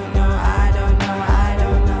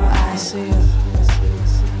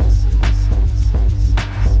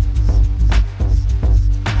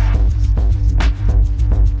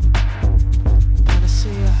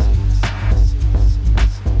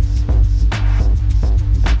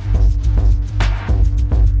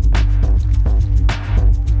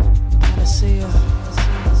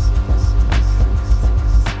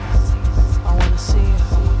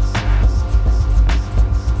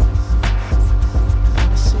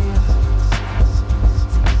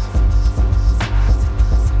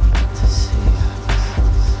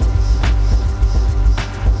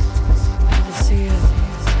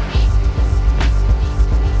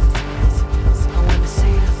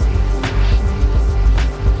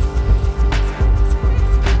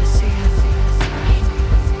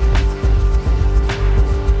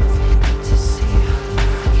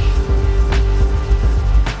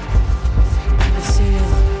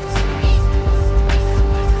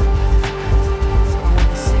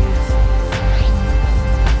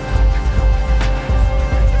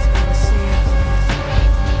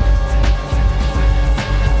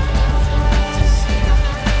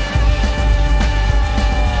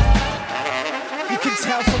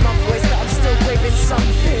 tell from my voice that I'm still craving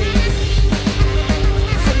something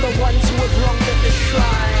from the ones who have wronged at the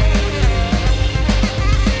shrine,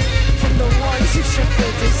 from the ones who should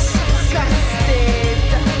feel disgusted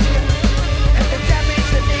at the damage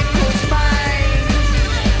that they've caused mine.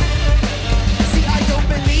 See, I don't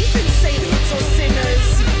believe in saints or sinners.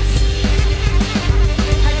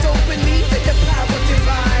 I don't believe in the power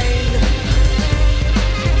divine,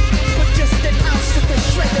 but just an ounce of the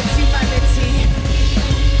shred of humanity.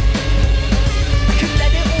 I can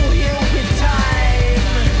let it all heal with time.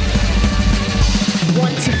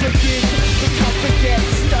 Want to forgive, but can't forget.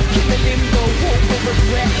 Stuck in the limbo, won't feel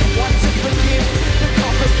regret. Want to forgive, but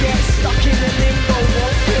can't forget. Stuck in the limbo,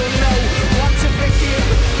 won't feel no. Want to forgive,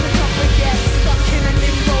 but can't forget. Stuck in a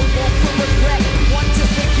limbo, won't feel regret. Want to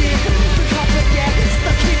forgive, but can't forget.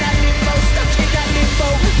 Stuck in that limbo, stuck in that limbo.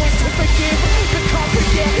 Want to forgive, but can't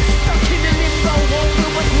forget. Stuck in a limbo, won't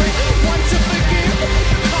feel regret. Want to forgive, but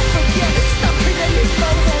can't forget. Stuck in a limbo,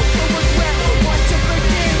 won't feel regret. Want to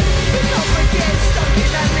forgive, but can't forget. Stuck in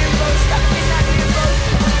that limbo, stuck in that limbo.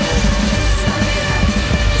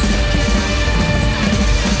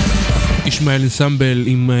 ישמעאל אנסמבל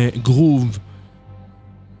עם גרוב,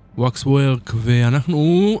 ווקס וורק,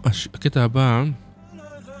 ואנחנו, הקטע הבא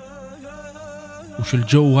הוא של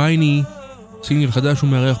ג'ו רייני, סינגל חדש, הוא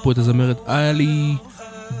מארח פה את הזמרת אלי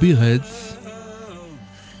בירהדס,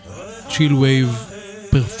 צ'יל וייב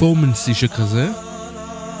פרפורמנסי שכזה,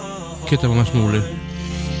 קטע ממש מעולה.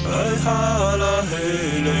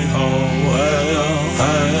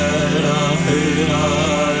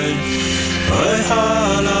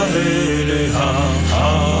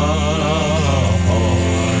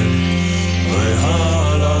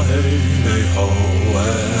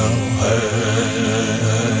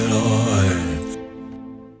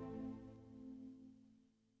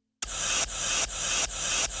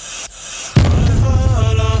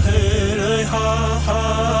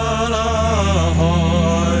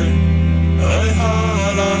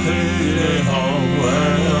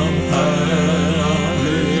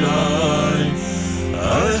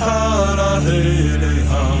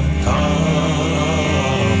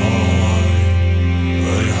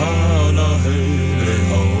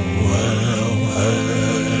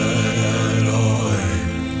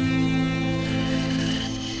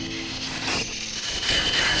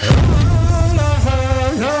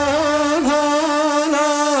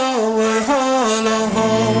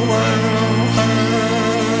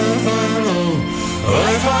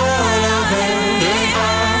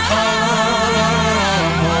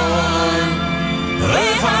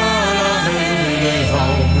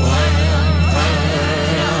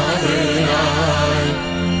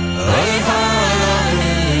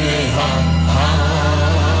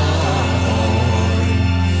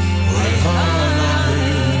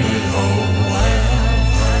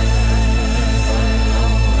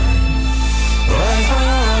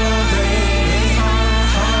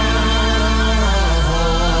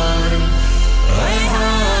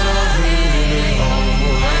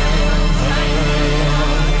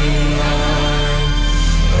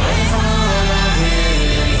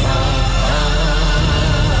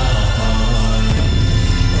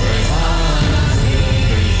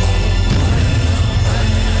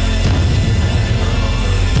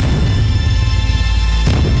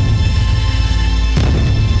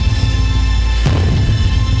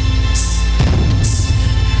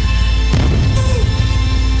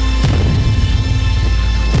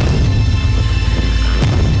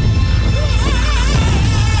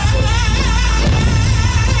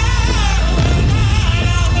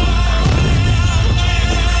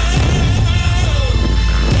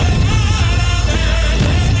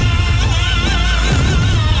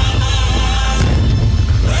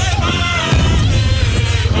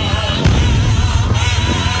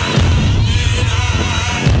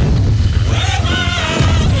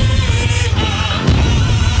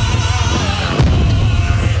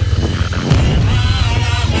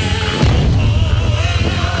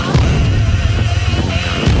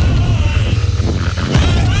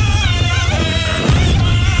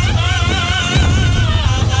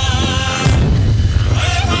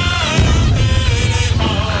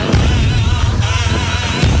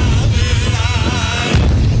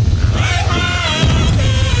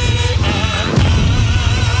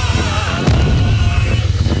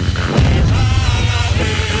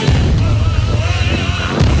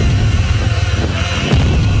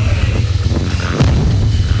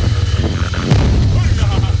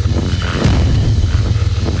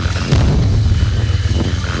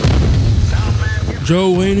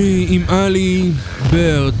 ג'ו רייני עם אלי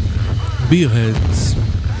ברד בירהדס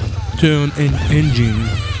Turn an Engine.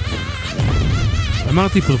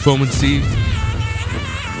 אמרתי פרפורמנסי.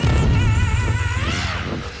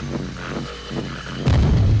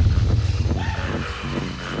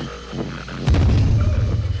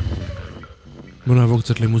 בואו נעבור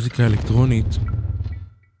קצת למוזיקה אלקטרונית.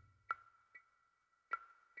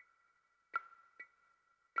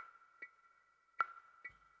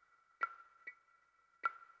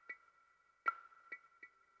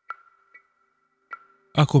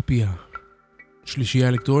 אקופיה, שלישייה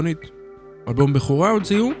אלקטרונית, אלבום בכורה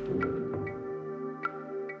הוציאו,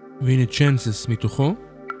 והנה צ'אנסס מתוכו.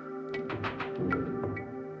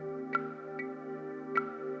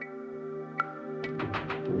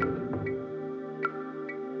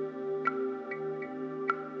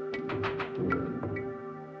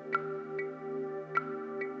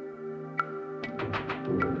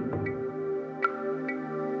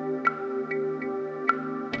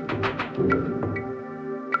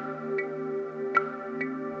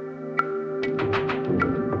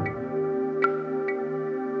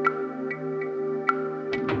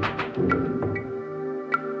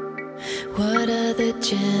 What are the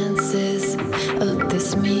chances of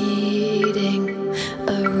this meeting?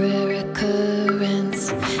 A rare occurrence,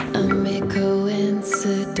 a mere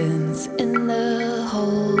coincidence in the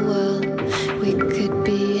whole world. We could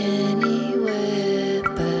be anywhere,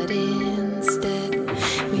 but instead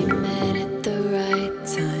we met at the right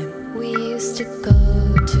time. We used to go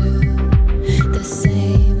to the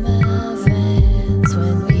same events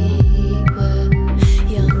when we were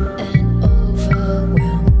young and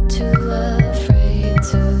overwhelmed, too afraid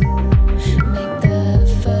to make the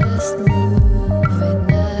first move in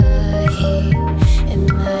the heat, in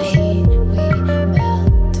the heat.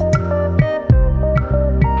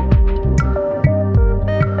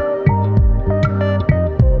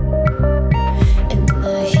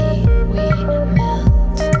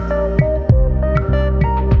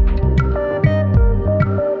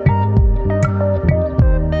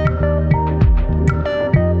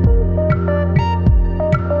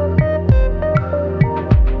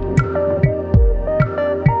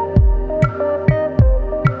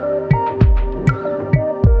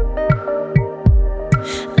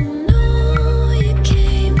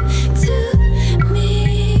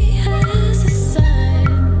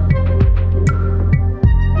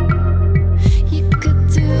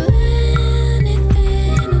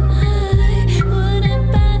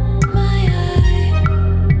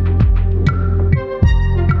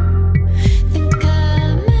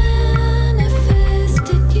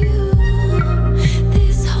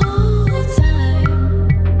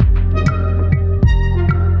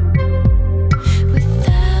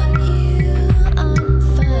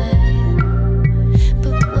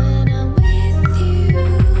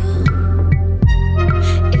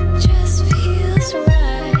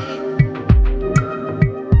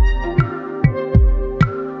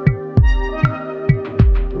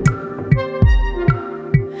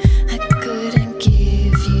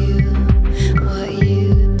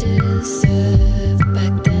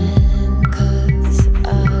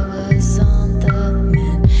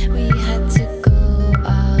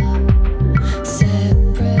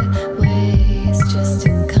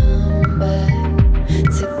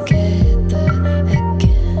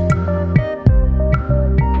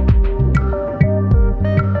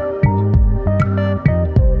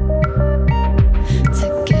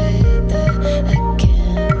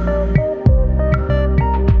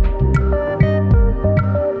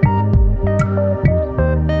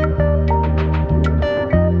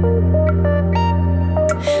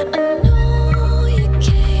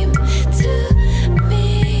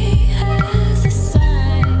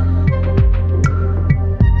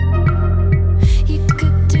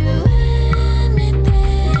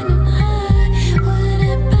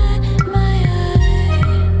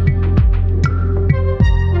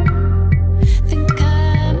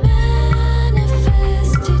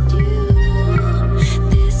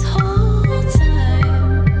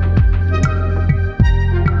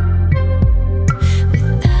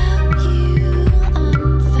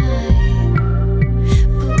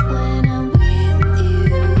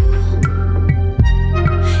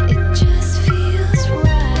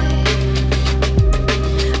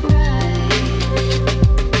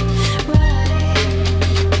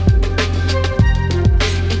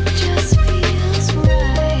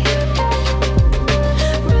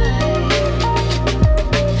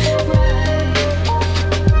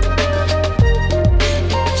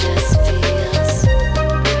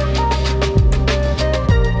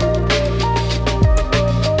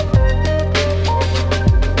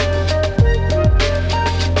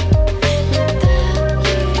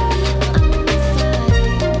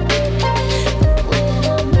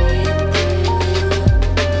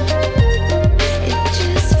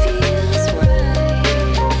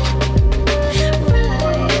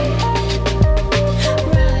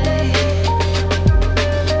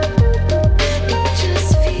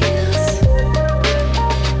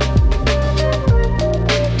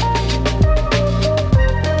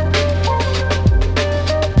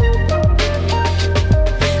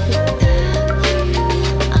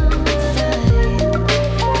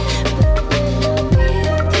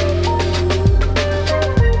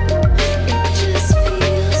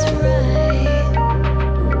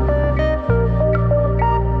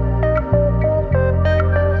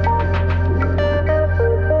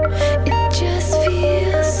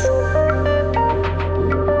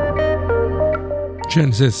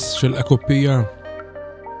 צ'אנסס של אקופיה,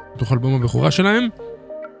 תוך אלבום הבכורה שלהם,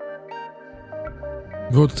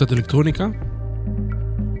 ועוד קצת אלקטרוניקה.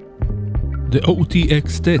 The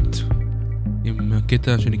OTX Tet עם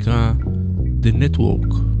הקטע שנקרא The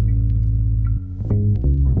Network.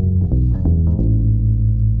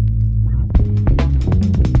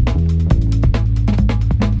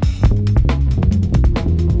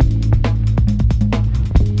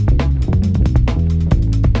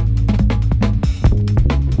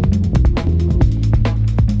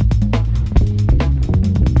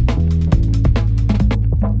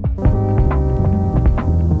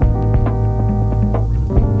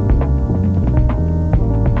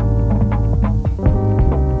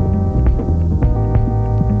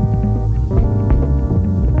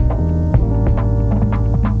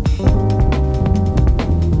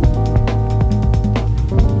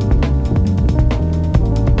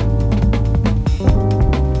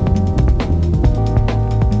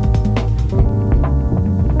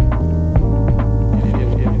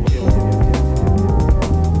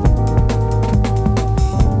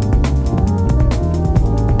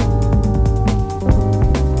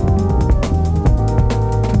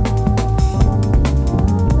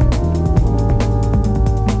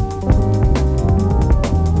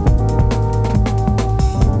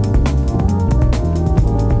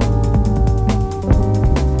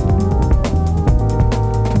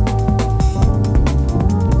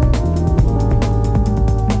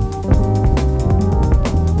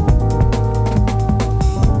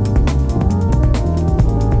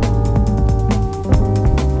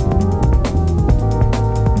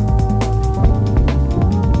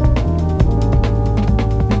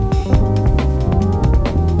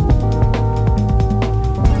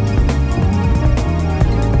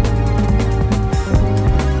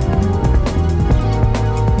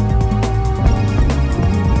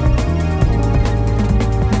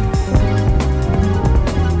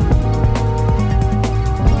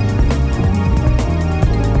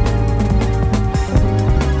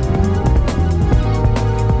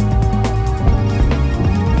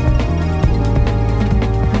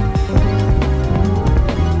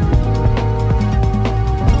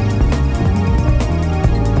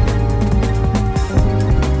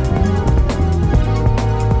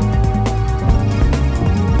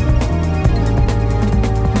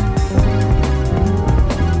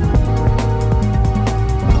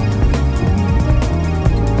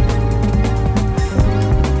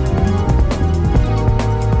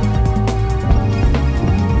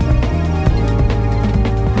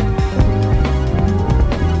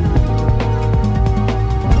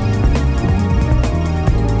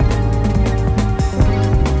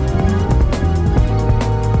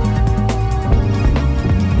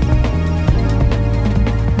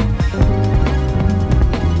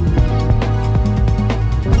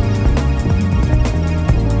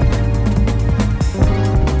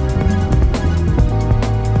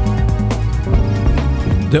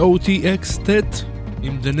 The OTX Tet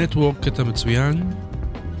עם The Network, קטע מצוין.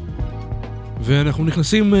 ואנחנו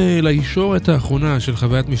נכנסים לישורת האחרונה של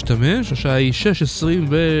חוויית משתמש. השעה היא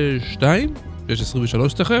 6:22,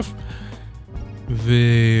 6:23 תכף,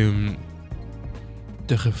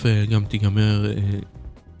 ותכף גם תיגמר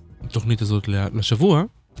התוכנית הזאת לשבוע.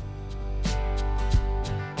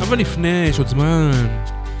 אבל לפני, יש עוד זמן,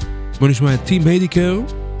 בוא נשמע את טים היידיקר.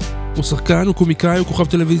 הוא שחקן, הוא קומיקאי, הוא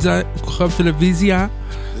כוכב טלוויזיה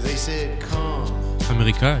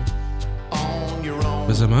אמריקאי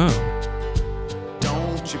וזמר.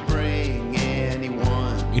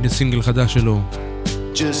 הנה סינגל חדש שלו.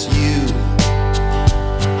 Just you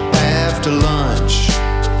after lunch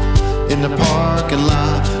in the parking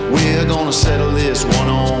lot. We're gonna settle this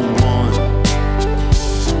one-on-one.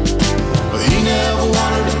 But he never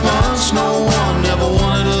wanted to punch no one, never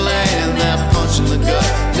wanted to land that punch in the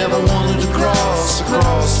gut, never wanted to cross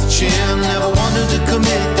across the chin, never wanted to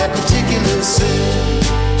commit that particular sin.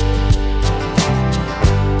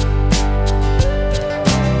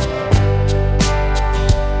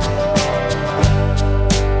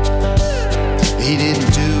 He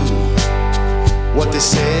didn't do what they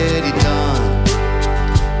said he'd done,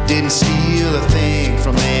 didn't steal a thing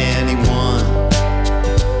from anyone.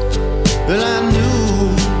 But I knew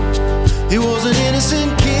he was an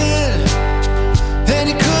innocent kid, and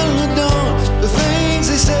he couldn't have done the things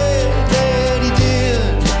they said that he did.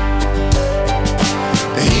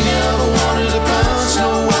 He never wanted to bounce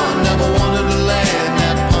no one, never wanted to land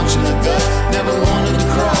that punch in the gut, never wanted to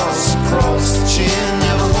cross across the chin,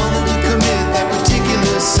 never wanted to commit that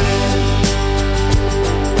particular sin.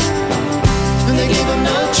 And they gave him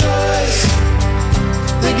no choice,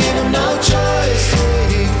 they gave him no choice.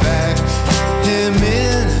 They backed him in.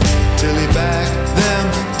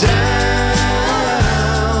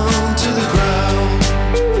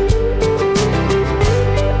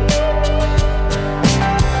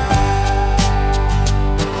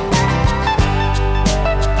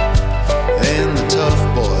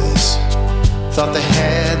 thought they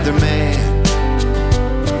had their man.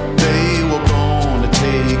 They were gonna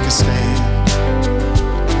take a stand.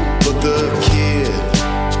 But the kid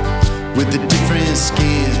with the different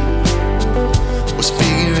skin was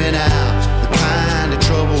figuring out the kind of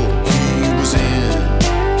trouble he was in.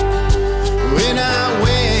 When I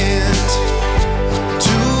went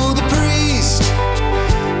to the priest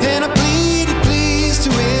and I pleaded please to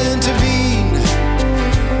intervene,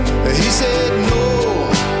 he said no,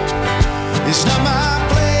 it's not my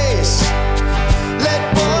place. Let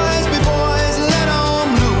boys be boys, let them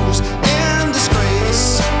lose and disgrace.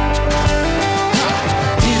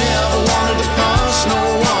 He never wanted to punch no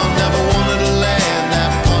one, never wanted to land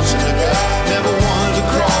that punch in the gut, never wanted to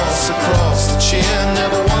cross across the chin,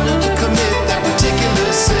 never wanted to commit that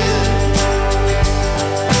ridiculous sin.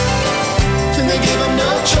 And they gave him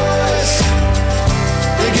no choice,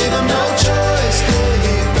 they gave him no choice.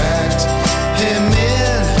 They backed him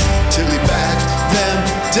in till he backed them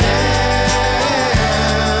down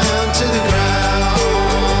to the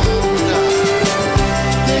ground.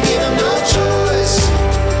 They gave him no choice,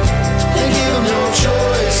 they gave him no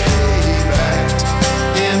choice. They backed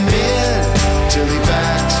him in till he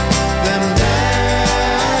backed them down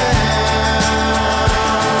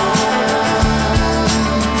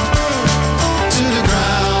to the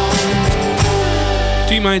ground.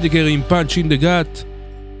 טים היידגר עם פאנץ' אין דה גאט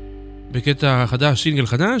בקטע חדש, סינגל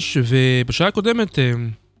חדש. ובשעה הקודמת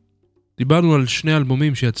דיברנו על שני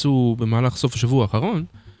אלבומים שיצאו במהלך סוף השבוע האחרון.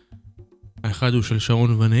 האחד הוא של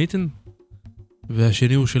שרון ון הייטן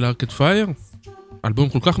והשני הוא של ארקד פייר, אלבום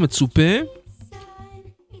כל כך מצופה.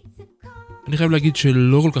 אני חייב להגיד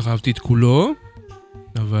שלא כל כך אהבתי את כולו,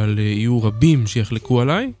 אבל יהיו רבים שיחלקו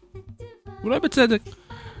עליי, אולי בצדק,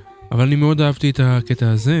 אבל אני מאוד אהבתי את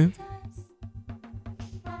הקטע הזה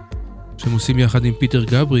שהם עושים יחד עם פיטר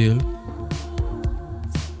גבריאל,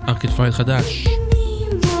 ארקד פייר חדש.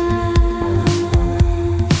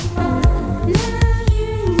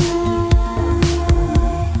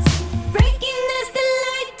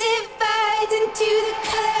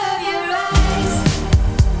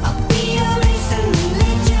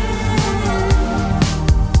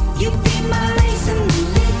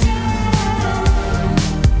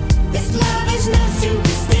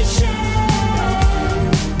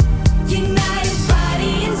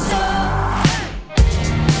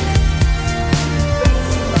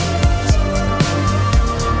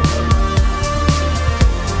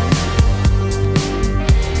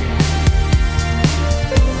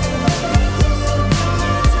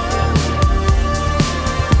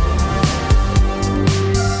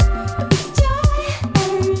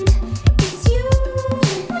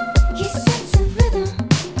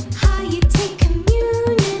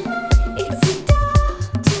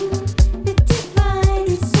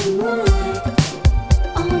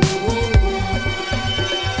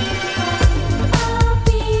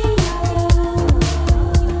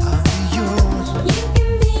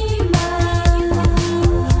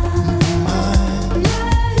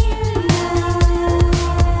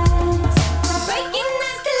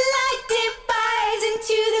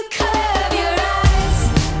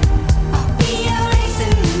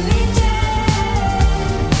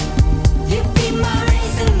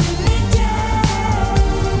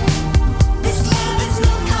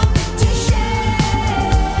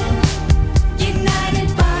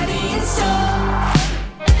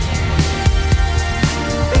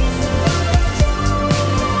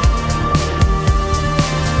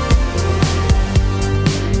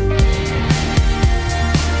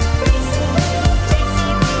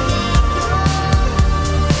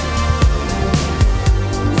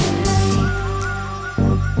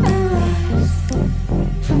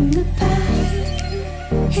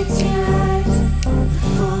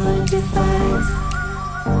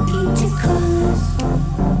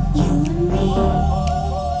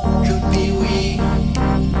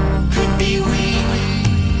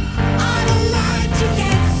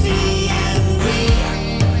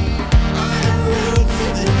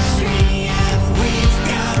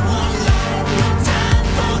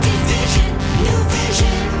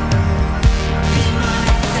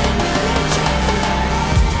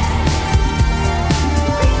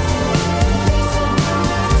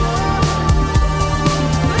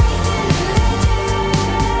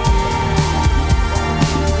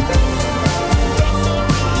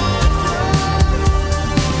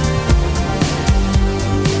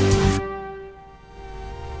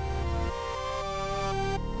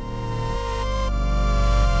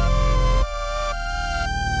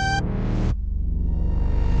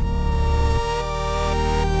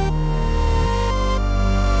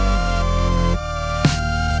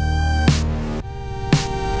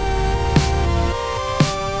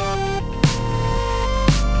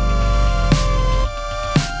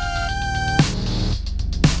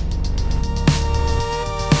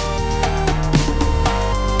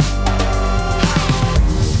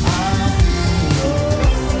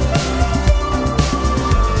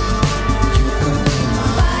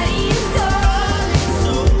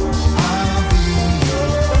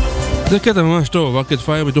 זה קטע ממש טוב, ארקד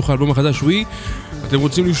פייר מתוך האלבום החדש ווי. אתם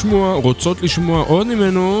רוצות לשמוע עוד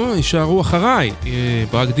ממנו, יישארו אחריי.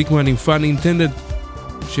 ברק דיקמן עם Fun Intended,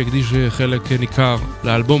 שהקדיש חלק ניכר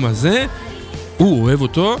לאלבום הזה. הוא אוהב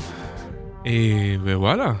אותו,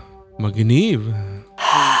 ווואלה, מגניב.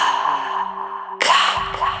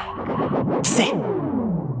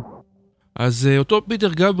 אז אותו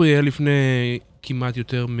פיטר גבריאל לפני כמעט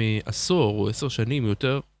יותר מעשור או 10 שנים,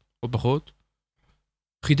 יותר או פחות,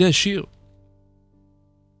 חידש שיר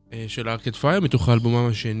של ארקד פייר מתוך האלבומם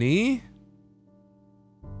השני,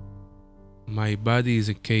 My Body is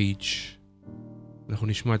a Cage. אנחנו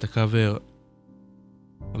נשמע את הקאבר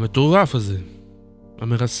המטורף הזה,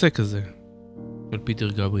 המרסק הזה, של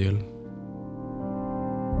פיטר גבריאל.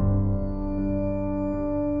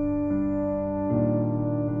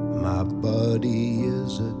 My body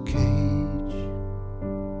is a cage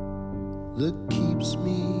that keeps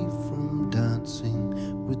me from dancing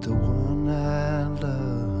with the one I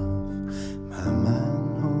love. My mind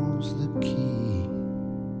holds the key.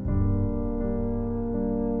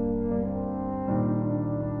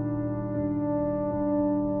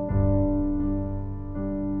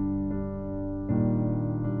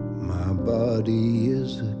 My body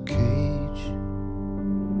is a cage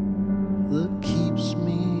that keeps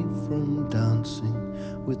me from dancing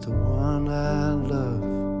with the one I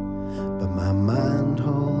love, but my mind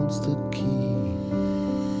holds the key.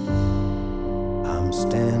 I'm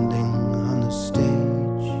standing on the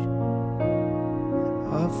stage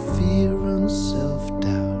of fear and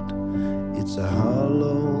self-doubt. It's a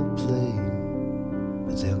hollow play,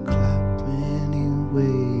 but they'll clap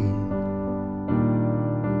anyway.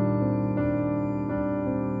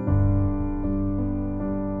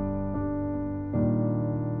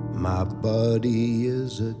 My body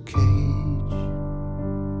is a cage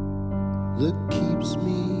that keeps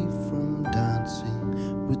me from dancing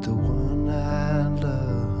with the one I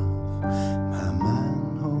love. My mind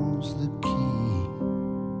holds the key.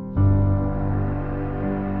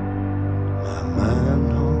 My mind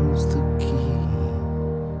holds the key.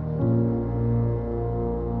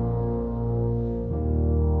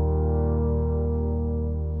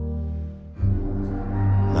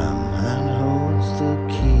 My mind holds the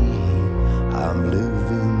key. I'm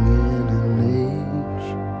living in an age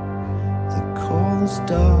that calls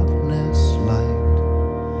darkness light.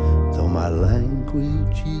 Though my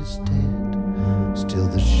language is dead, still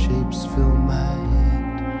the shapes fill my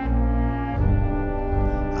head.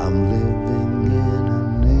 I'm living in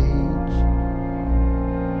an age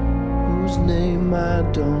whose name I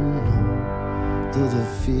don't know. Though the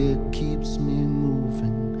fear keeps me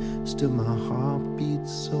moving, still my heart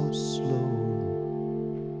beats so slow.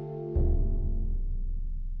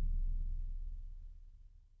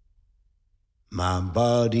 My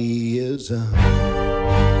body is a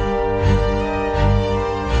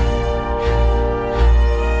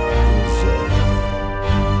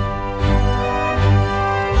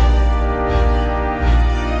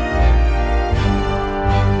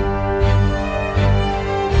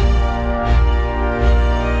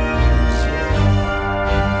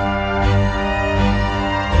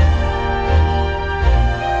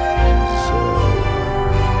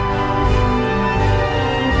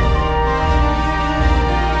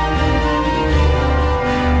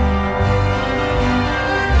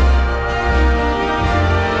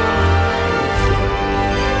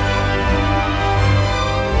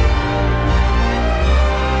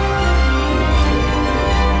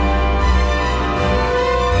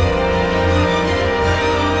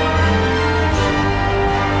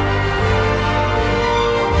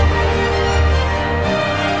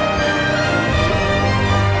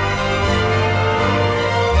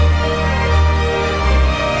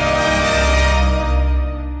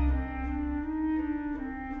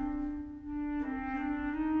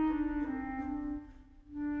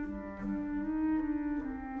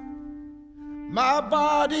my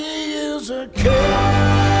body is a cage.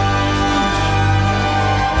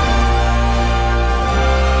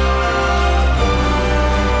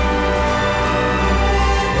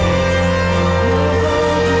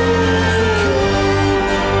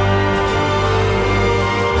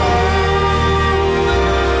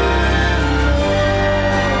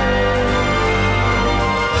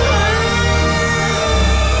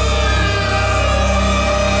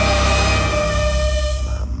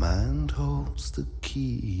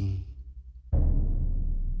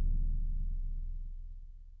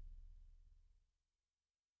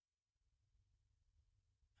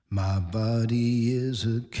 My body is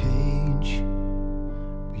a cage.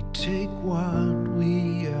 We take what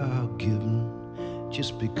we are given.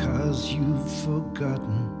 Just because you've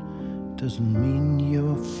forgotten doesn't mean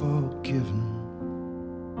you're forgiven.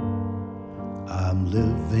 I'm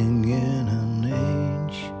living in an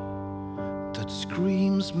age that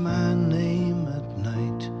screams my name at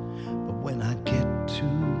night, but when I get to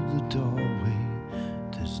the doorway,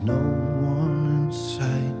 there's no one in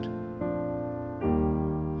sight.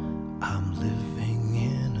 I'm living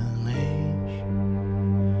in an age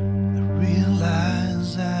I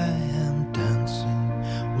realize I am dancing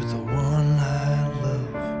with the one I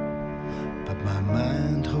love, but my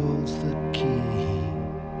mind holds the key.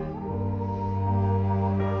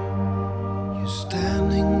 You're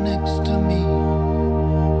standing next to me.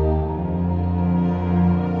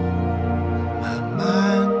 My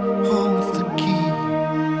mind holds the key.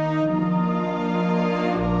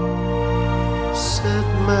 Set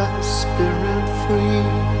my spirit free.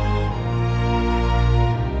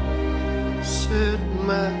 Set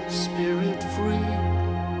my spirit free.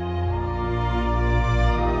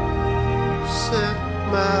 Set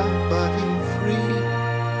my body free.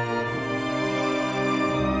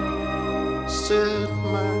 Set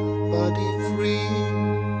my body free.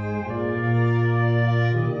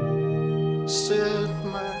 Set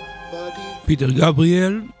my body free. פיטר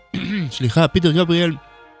גבריאל, סליחה, פיטר גבריאל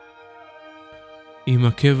עם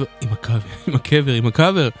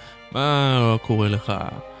הקבר, מה קורה לך?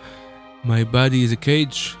 My Body is a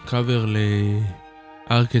Cage, קאבר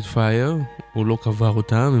לארקד פייר, הוא לא קבר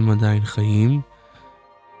אותם, הם עדיין חיים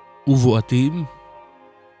ובועטים,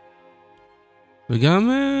 וגם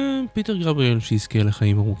פיטר גבריאל שיזכה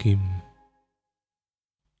לחיים ארוכים.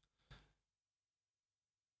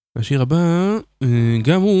 והשיר הבא,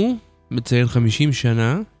 גם הוא מציין 50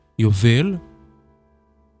 שנה, יובל,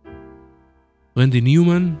 רנדי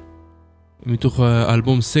ניומן, מתוך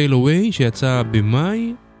האלבום Sail Away שיצא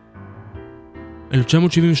במאי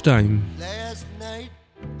 1972.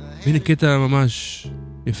 והנה קטע ממש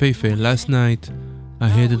יפהפה, Last Night I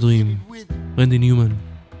Had a Dream, רנדי ניומן.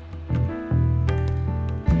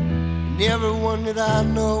 And everyone that I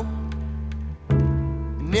know,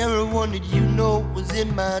 and everyone that you know was in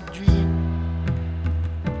my dream.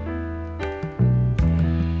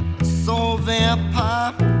 I saw a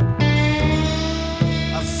vampire,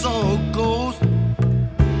 I saw a ghost,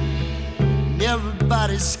 and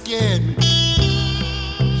everybody scared me.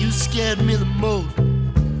 You scared me the most.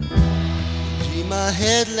 Dream I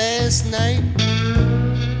had last night,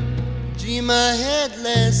 dream I had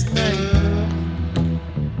last night.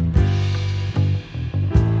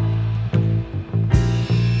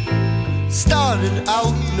 Started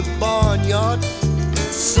out in the barnyard,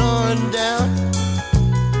 sundown,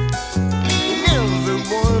 and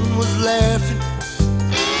everyone was laughing.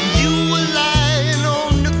 You were lying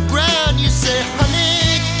on the ground. You say, honey,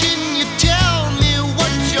 can you tell me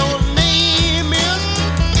what your name is?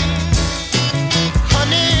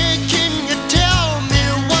 Honey, can you tell me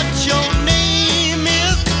what your name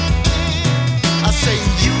is? I say,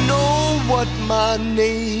 you know what my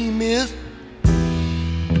name is.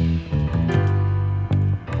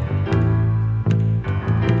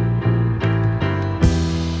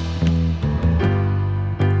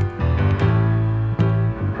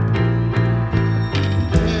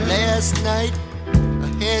 Last night I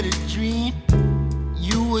had a dream,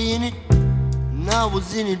 you were in it, and I was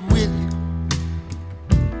in it with you.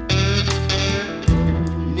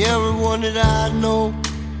 And everyone that I know,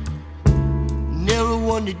 and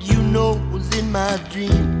everyone that you know was in my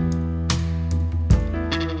dream.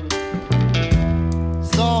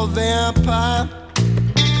 Saw a vampire,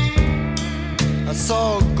 I saw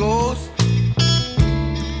a ghost,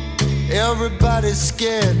 everybody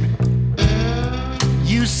scared me.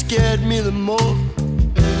 You scared me the most.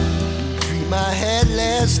 The dream I had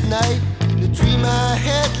last night, the dream I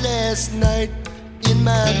had last night in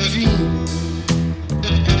my dream.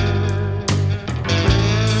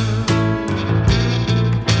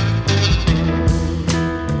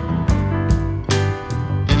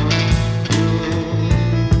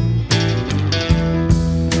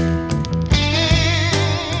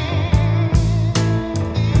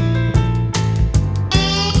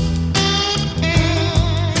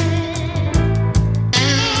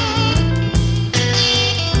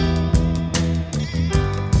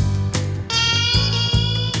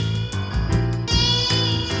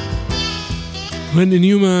 רנדי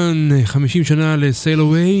ניומן, 50 שנה ל-Sail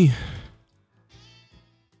Away,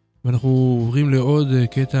 ואנחנו עוברים לעוד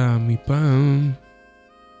קטע מפעם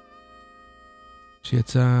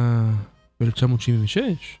שיצא ב-1976,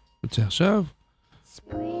 יוצא עכשיו,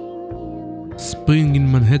 Spring in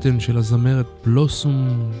Manhattan של הזמרת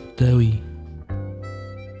בלוסום דאוי.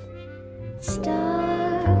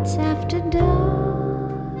 Starts after dark,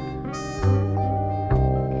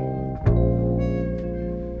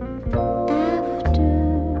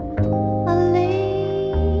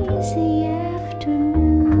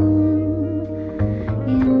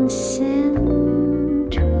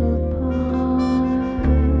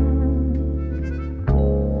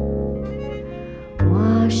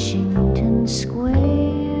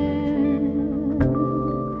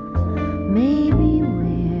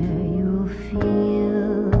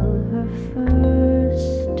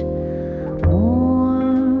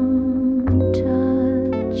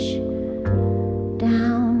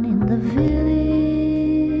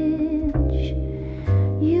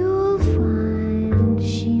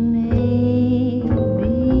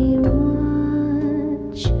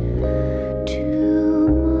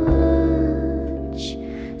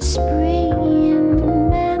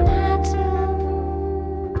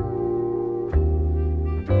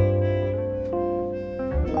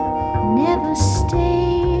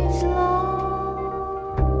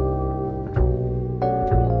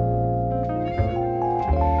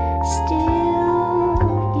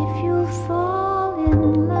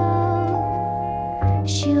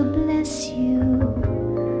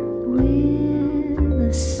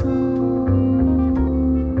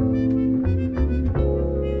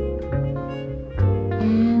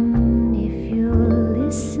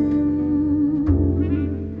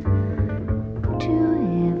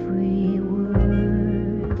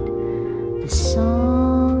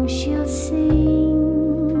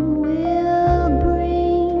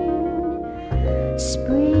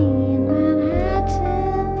 spring in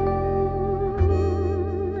Manhattan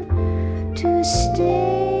to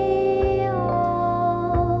stay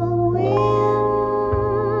all winter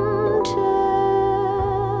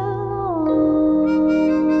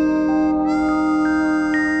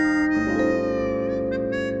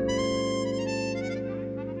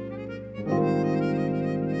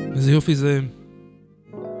איזה יופי זה.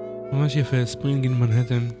 ממש יפה, ספרינג אין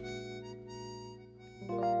מנהטן.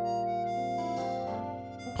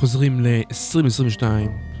 חוזרים ל-2022,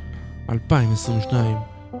 2022,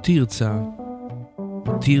 תירצה,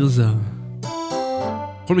 תירזה.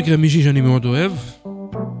 בכל מקרה מישהי שאני מאוד אוהב.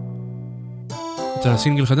 יצא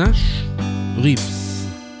סינגל חדש, ריפס.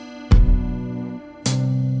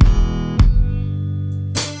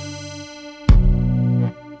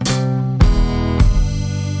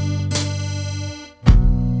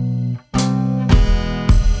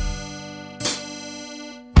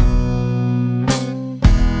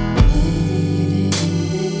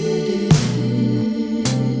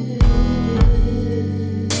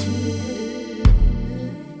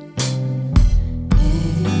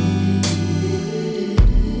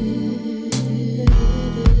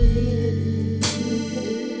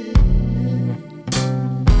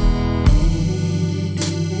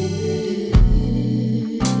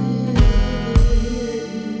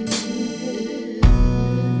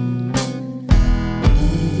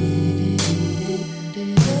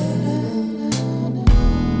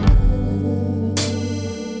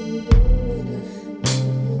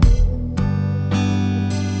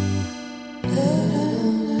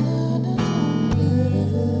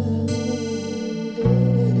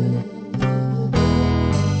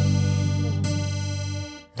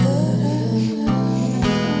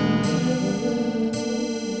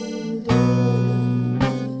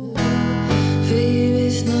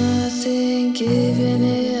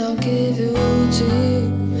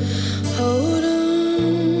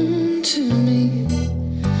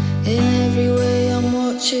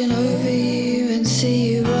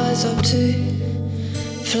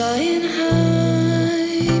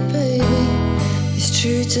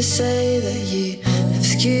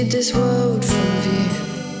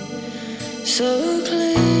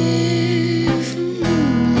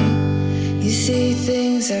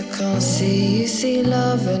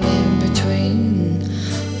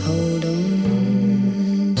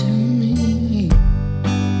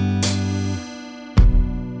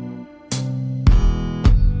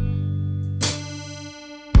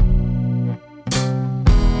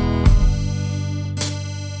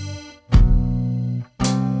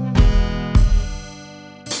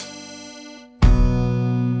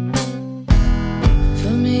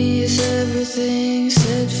 Everything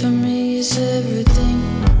said for me is everything.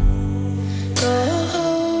 Go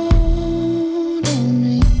home.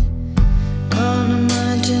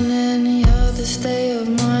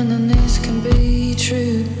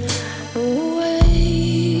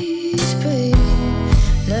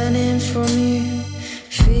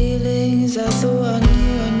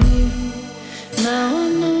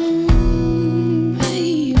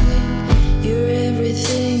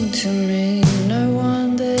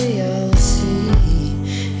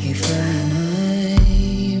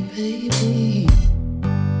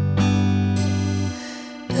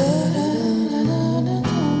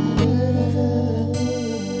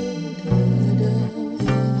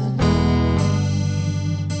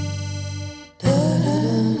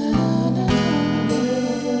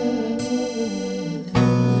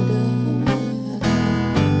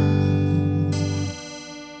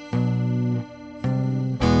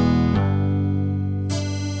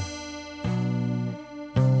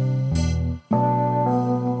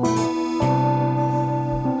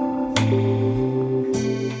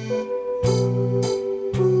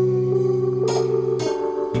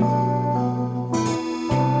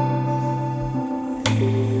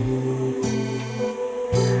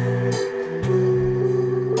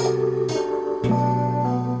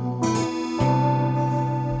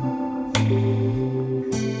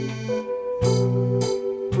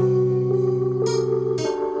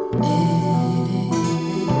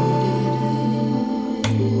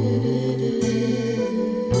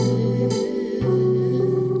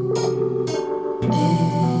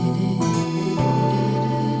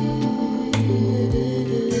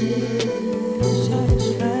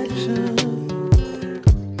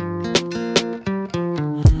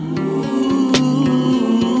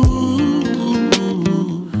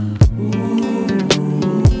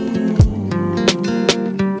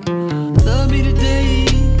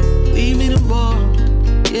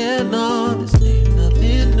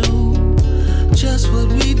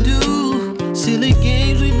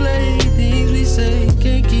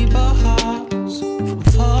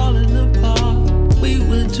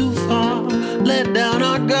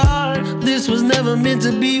 meant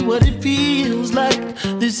to be what it feels like.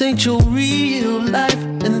 This ain't your real life,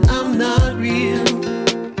 and I'm not real.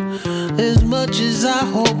 As much as I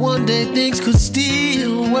hope one day things could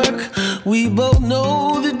still work, we both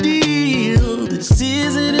know the deal. This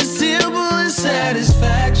isn't as simple as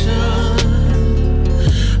satisfaction.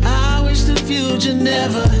 I wish the future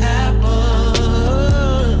never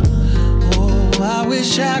happened. Oh, I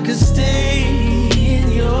wish I could stay in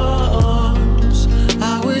your arms.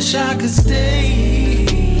 I wish I could stay.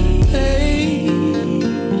 Hey.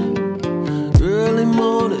 Early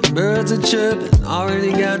morning, birds are chirping.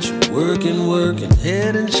 Already got you working,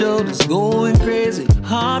 head and shoulders going crazy.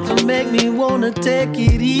 Heart to make me wanna take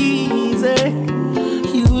it easy.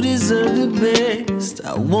 You deserve the best.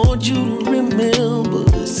 I want you to remember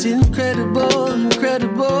this incredible,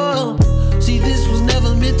 incredible. See, this was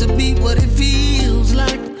never meant to be what it feels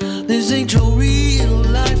like. This ain't your real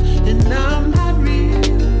life, and I'm not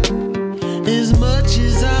real. As much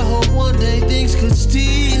as I hope one day things could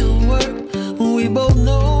still work, we both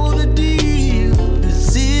know the deal. This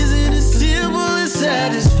isn't as simple as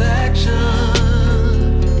satisfaction.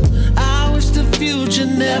 I wish the future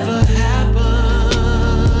never happened.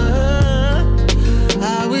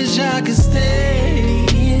 I wish I could stay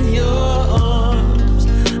in your arms.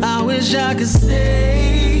 I wish I could stay.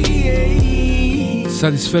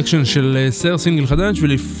 Satisfaction של סר, סינגל חדש,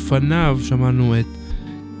 ולפניו שמענו את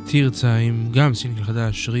תרצה עם גם סינגל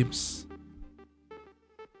חדש, ריפס.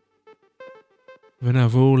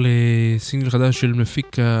 ונעבור לסינגל חדש של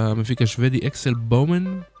המפיק השוודי אקסל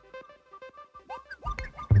בומן.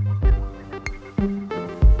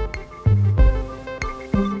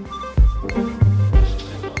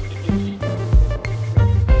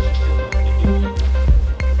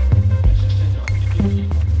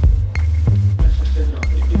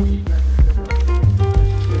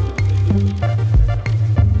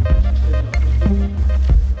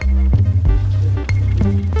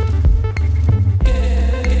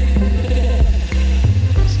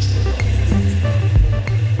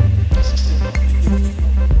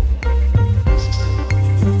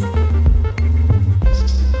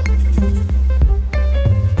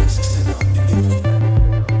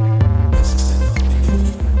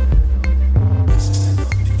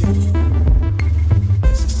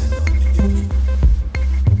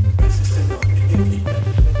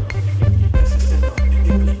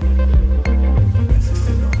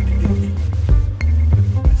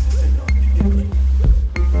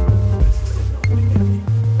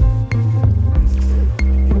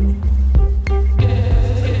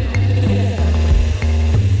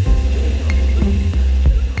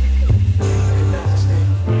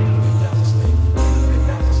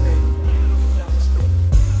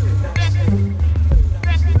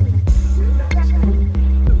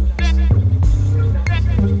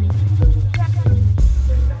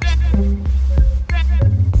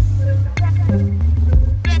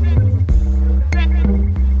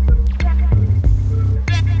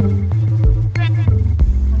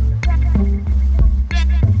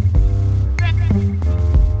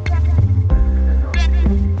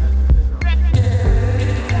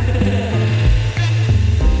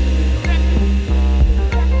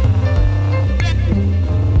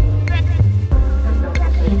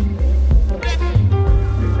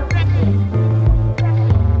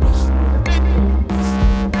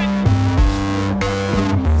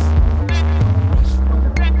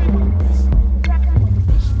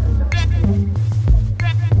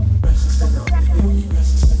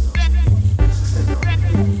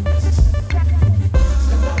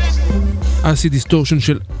 אסי דיסטורשן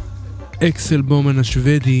של אקסל בומן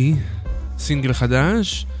השוודי, סינגל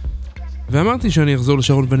חדש, ואמרתי שאני אחזור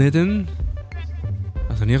לשרון ון אטן,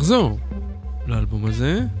 אז אני אחזור לאלבום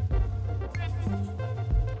הזה,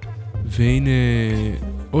 והנה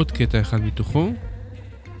עוד קטע אחד מתוכו,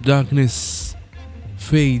 Darkness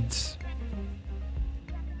Fades.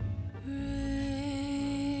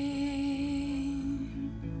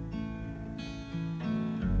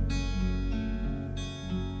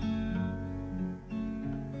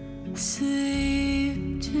 Sleep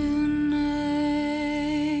tonight.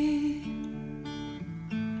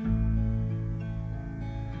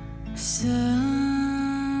 Sunrise.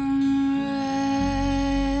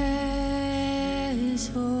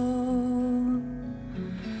 Hold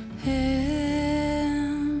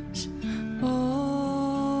hands.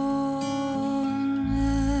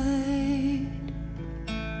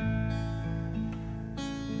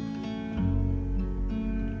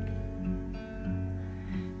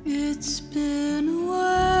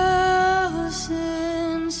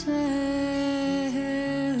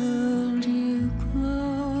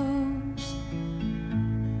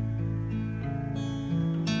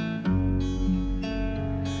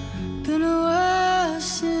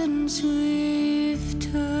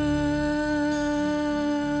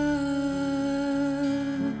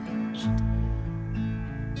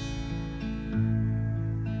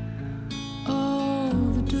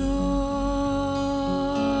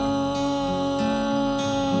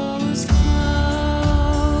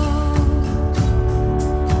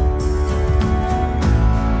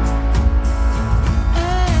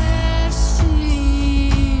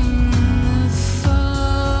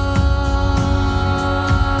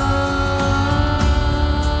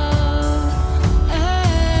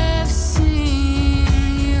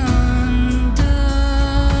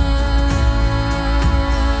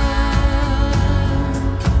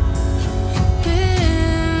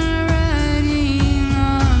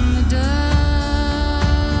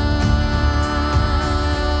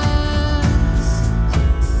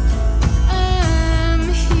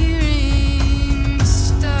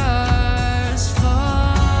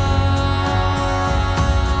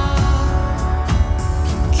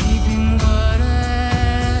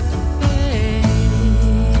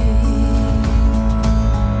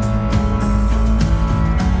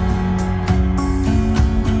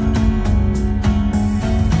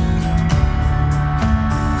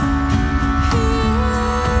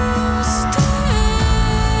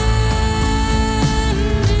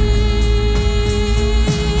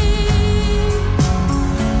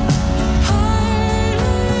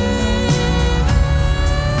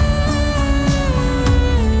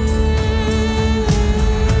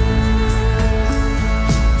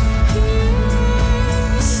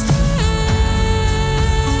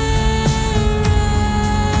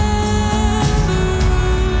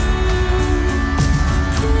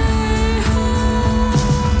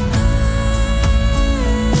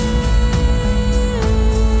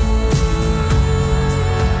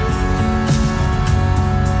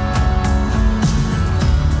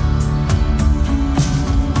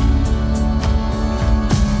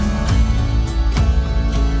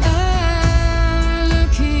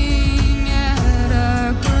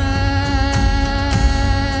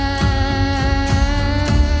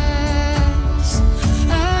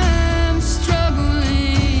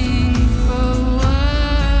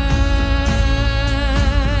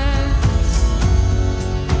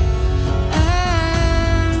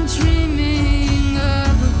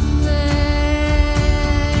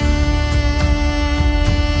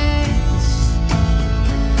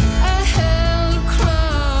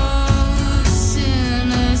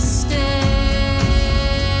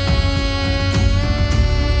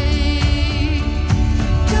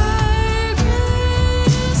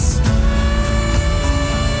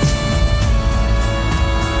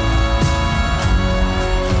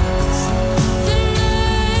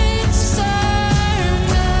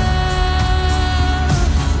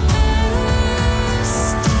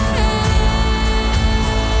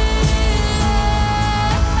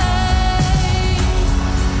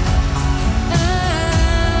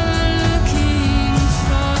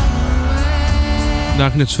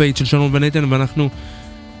 דארקנס פייט של שלום ונתן, ואנחנו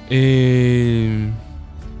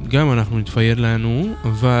גם אנחנו נתפייד לנו,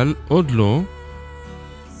 אבל עוד לא,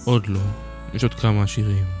 יש עוד כמה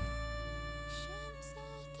שירים.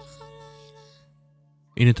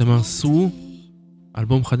 הנה תמר סו,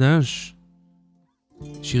 אלבום חדש,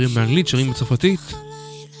 שירים באנגלית, שירים בצרפתית,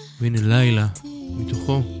 והנה לילה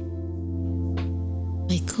מתוכו.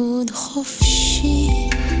 ריקוד חופשי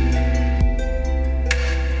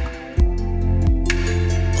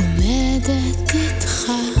עומדת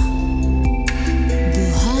איתך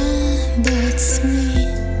בוהה בעצמי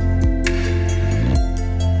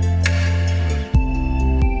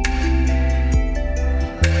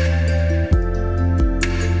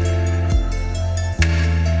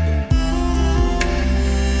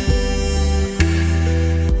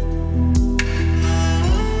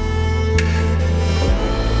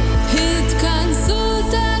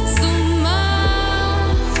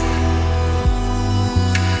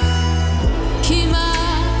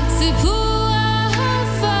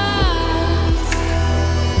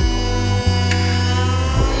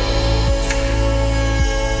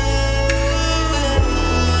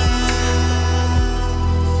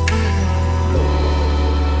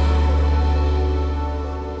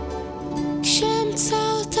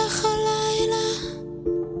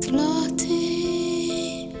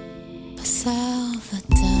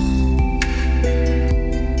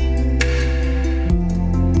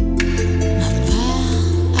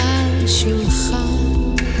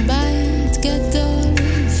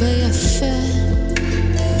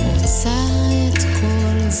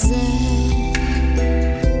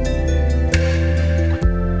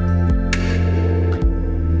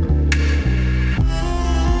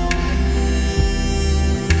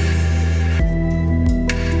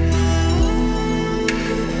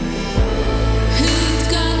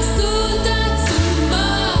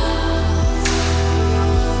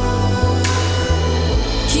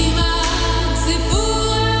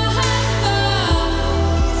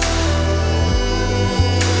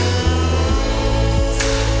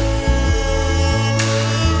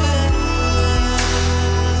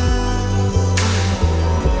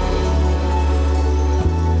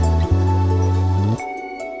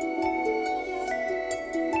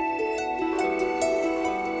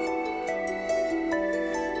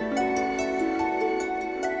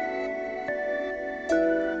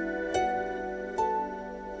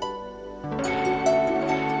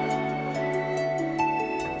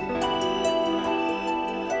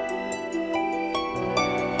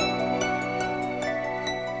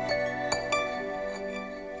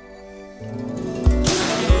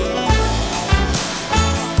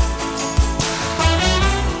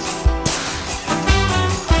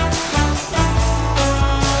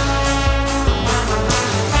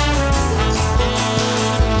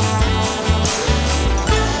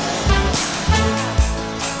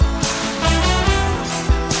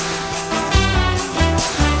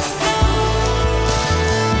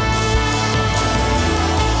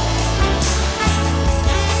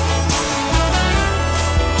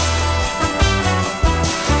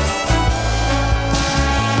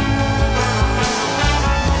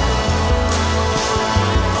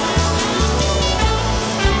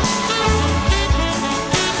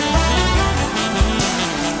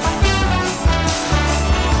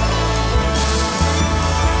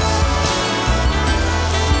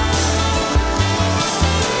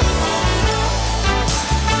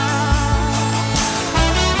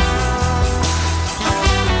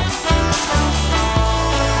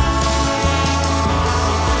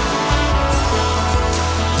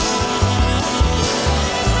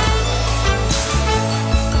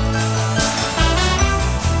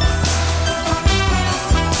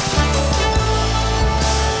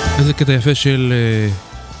איזה קטע יפה של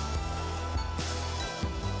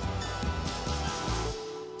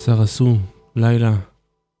שר עשו, לילה.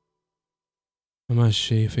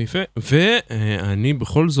 ממש יפה. ואני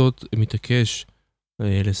בכל זאת מתעקש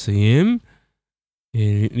לסיים.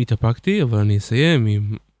 נתאפקתי, אבל אני אסיים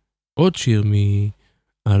עם עוד שיר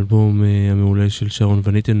מהאלבום המעולה של שרון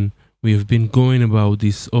וניטן, We have been going about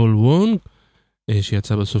this all wrong,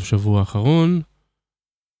 שיצא בסוף שבוע האחרון.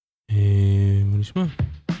 ונשמע.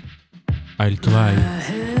 I'll try.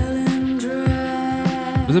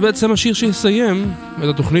 וזה בעצם השיר שיסיים את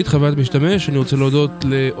התוכנית חוויית משתמש. אני רוצה להודות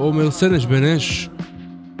לעומר סנש בנש,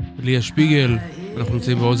 ליה שפיגל, אנחנו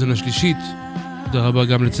נמצאים באוזן השלישית. תודה רבה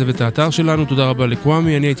גם לצוות האתר שלנו, תודה רבה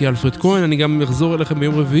לקוואמי, אני הייתי אלפרד כהן, אני גם אחזור אליכם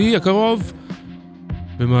ביום רביעי הקרוב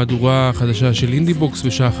במהדורה חדשה של אינדי בוקס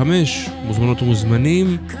בשעה 5. מוזמנות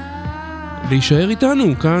ומוזמנים להישאר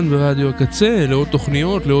איתנו כאן ברדיו הקצה, לעוד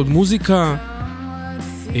תוכניות, לעוד מוזיקה.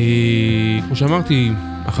 כמו שאמרתי,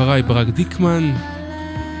 אחריי ברק דיקמן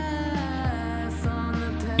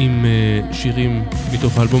עם שירים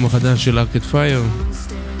מתוך האלבום החדש של ארקד פייר.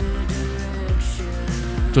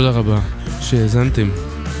 תודה רבה שהאזנתם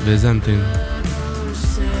והאזנתם.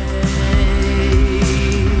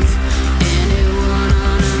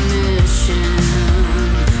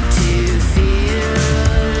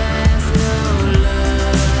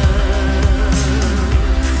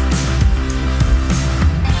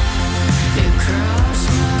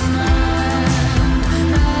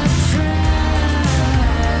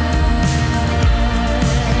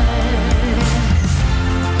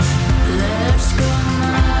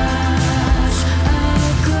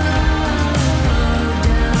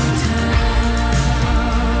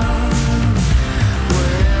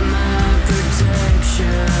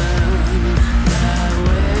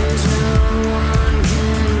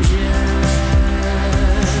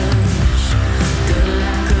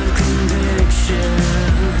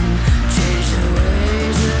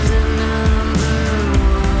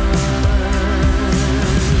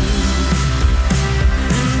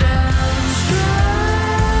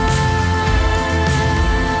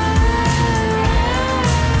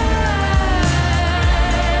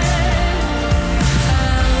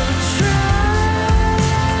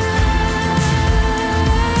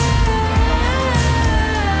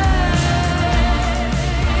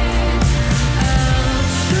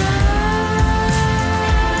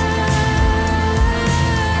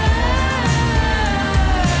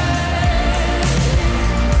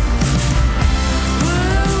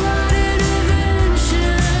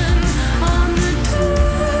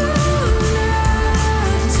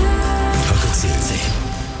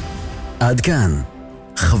 עד כאן,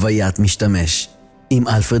 חוויית משתמש עם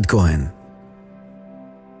אלפרד כהן.